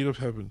the gate of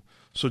heaven.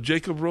 So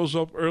Jacob rose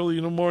up early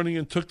in the morning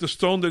and took the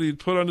stone that he had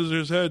put on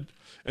his head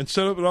and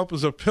set it up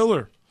as a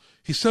pillar.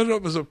 He set it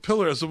up as a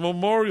pillar, as a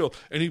memorial,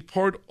 and he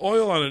poured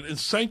oil on it and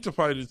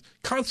sanctified it,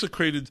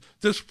 consecrated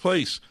this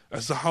place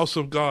as the house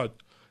of God.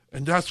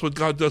 And that's what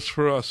God does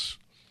for us.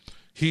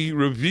 He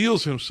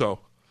reveals himself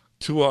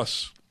to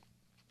us,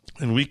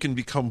 and we can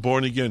become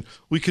born again.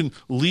 We can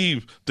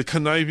leave the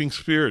conniving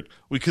spirit.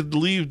 We could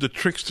leave the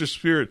trickster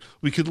spirit.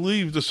 We could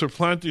leave the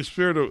supplanting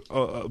spirit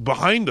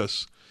behind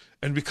us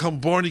and become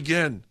born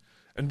again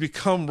and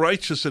become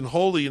righteous and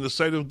holy in the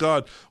sight of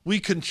God. We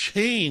can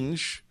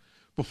change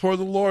before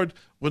the Lord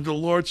when the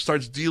Lord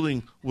starts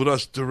dealing with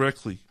us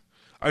directly.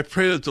 I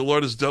pray that the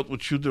Lord has dealt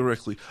with you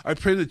directly. I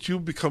pray that you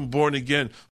become born again.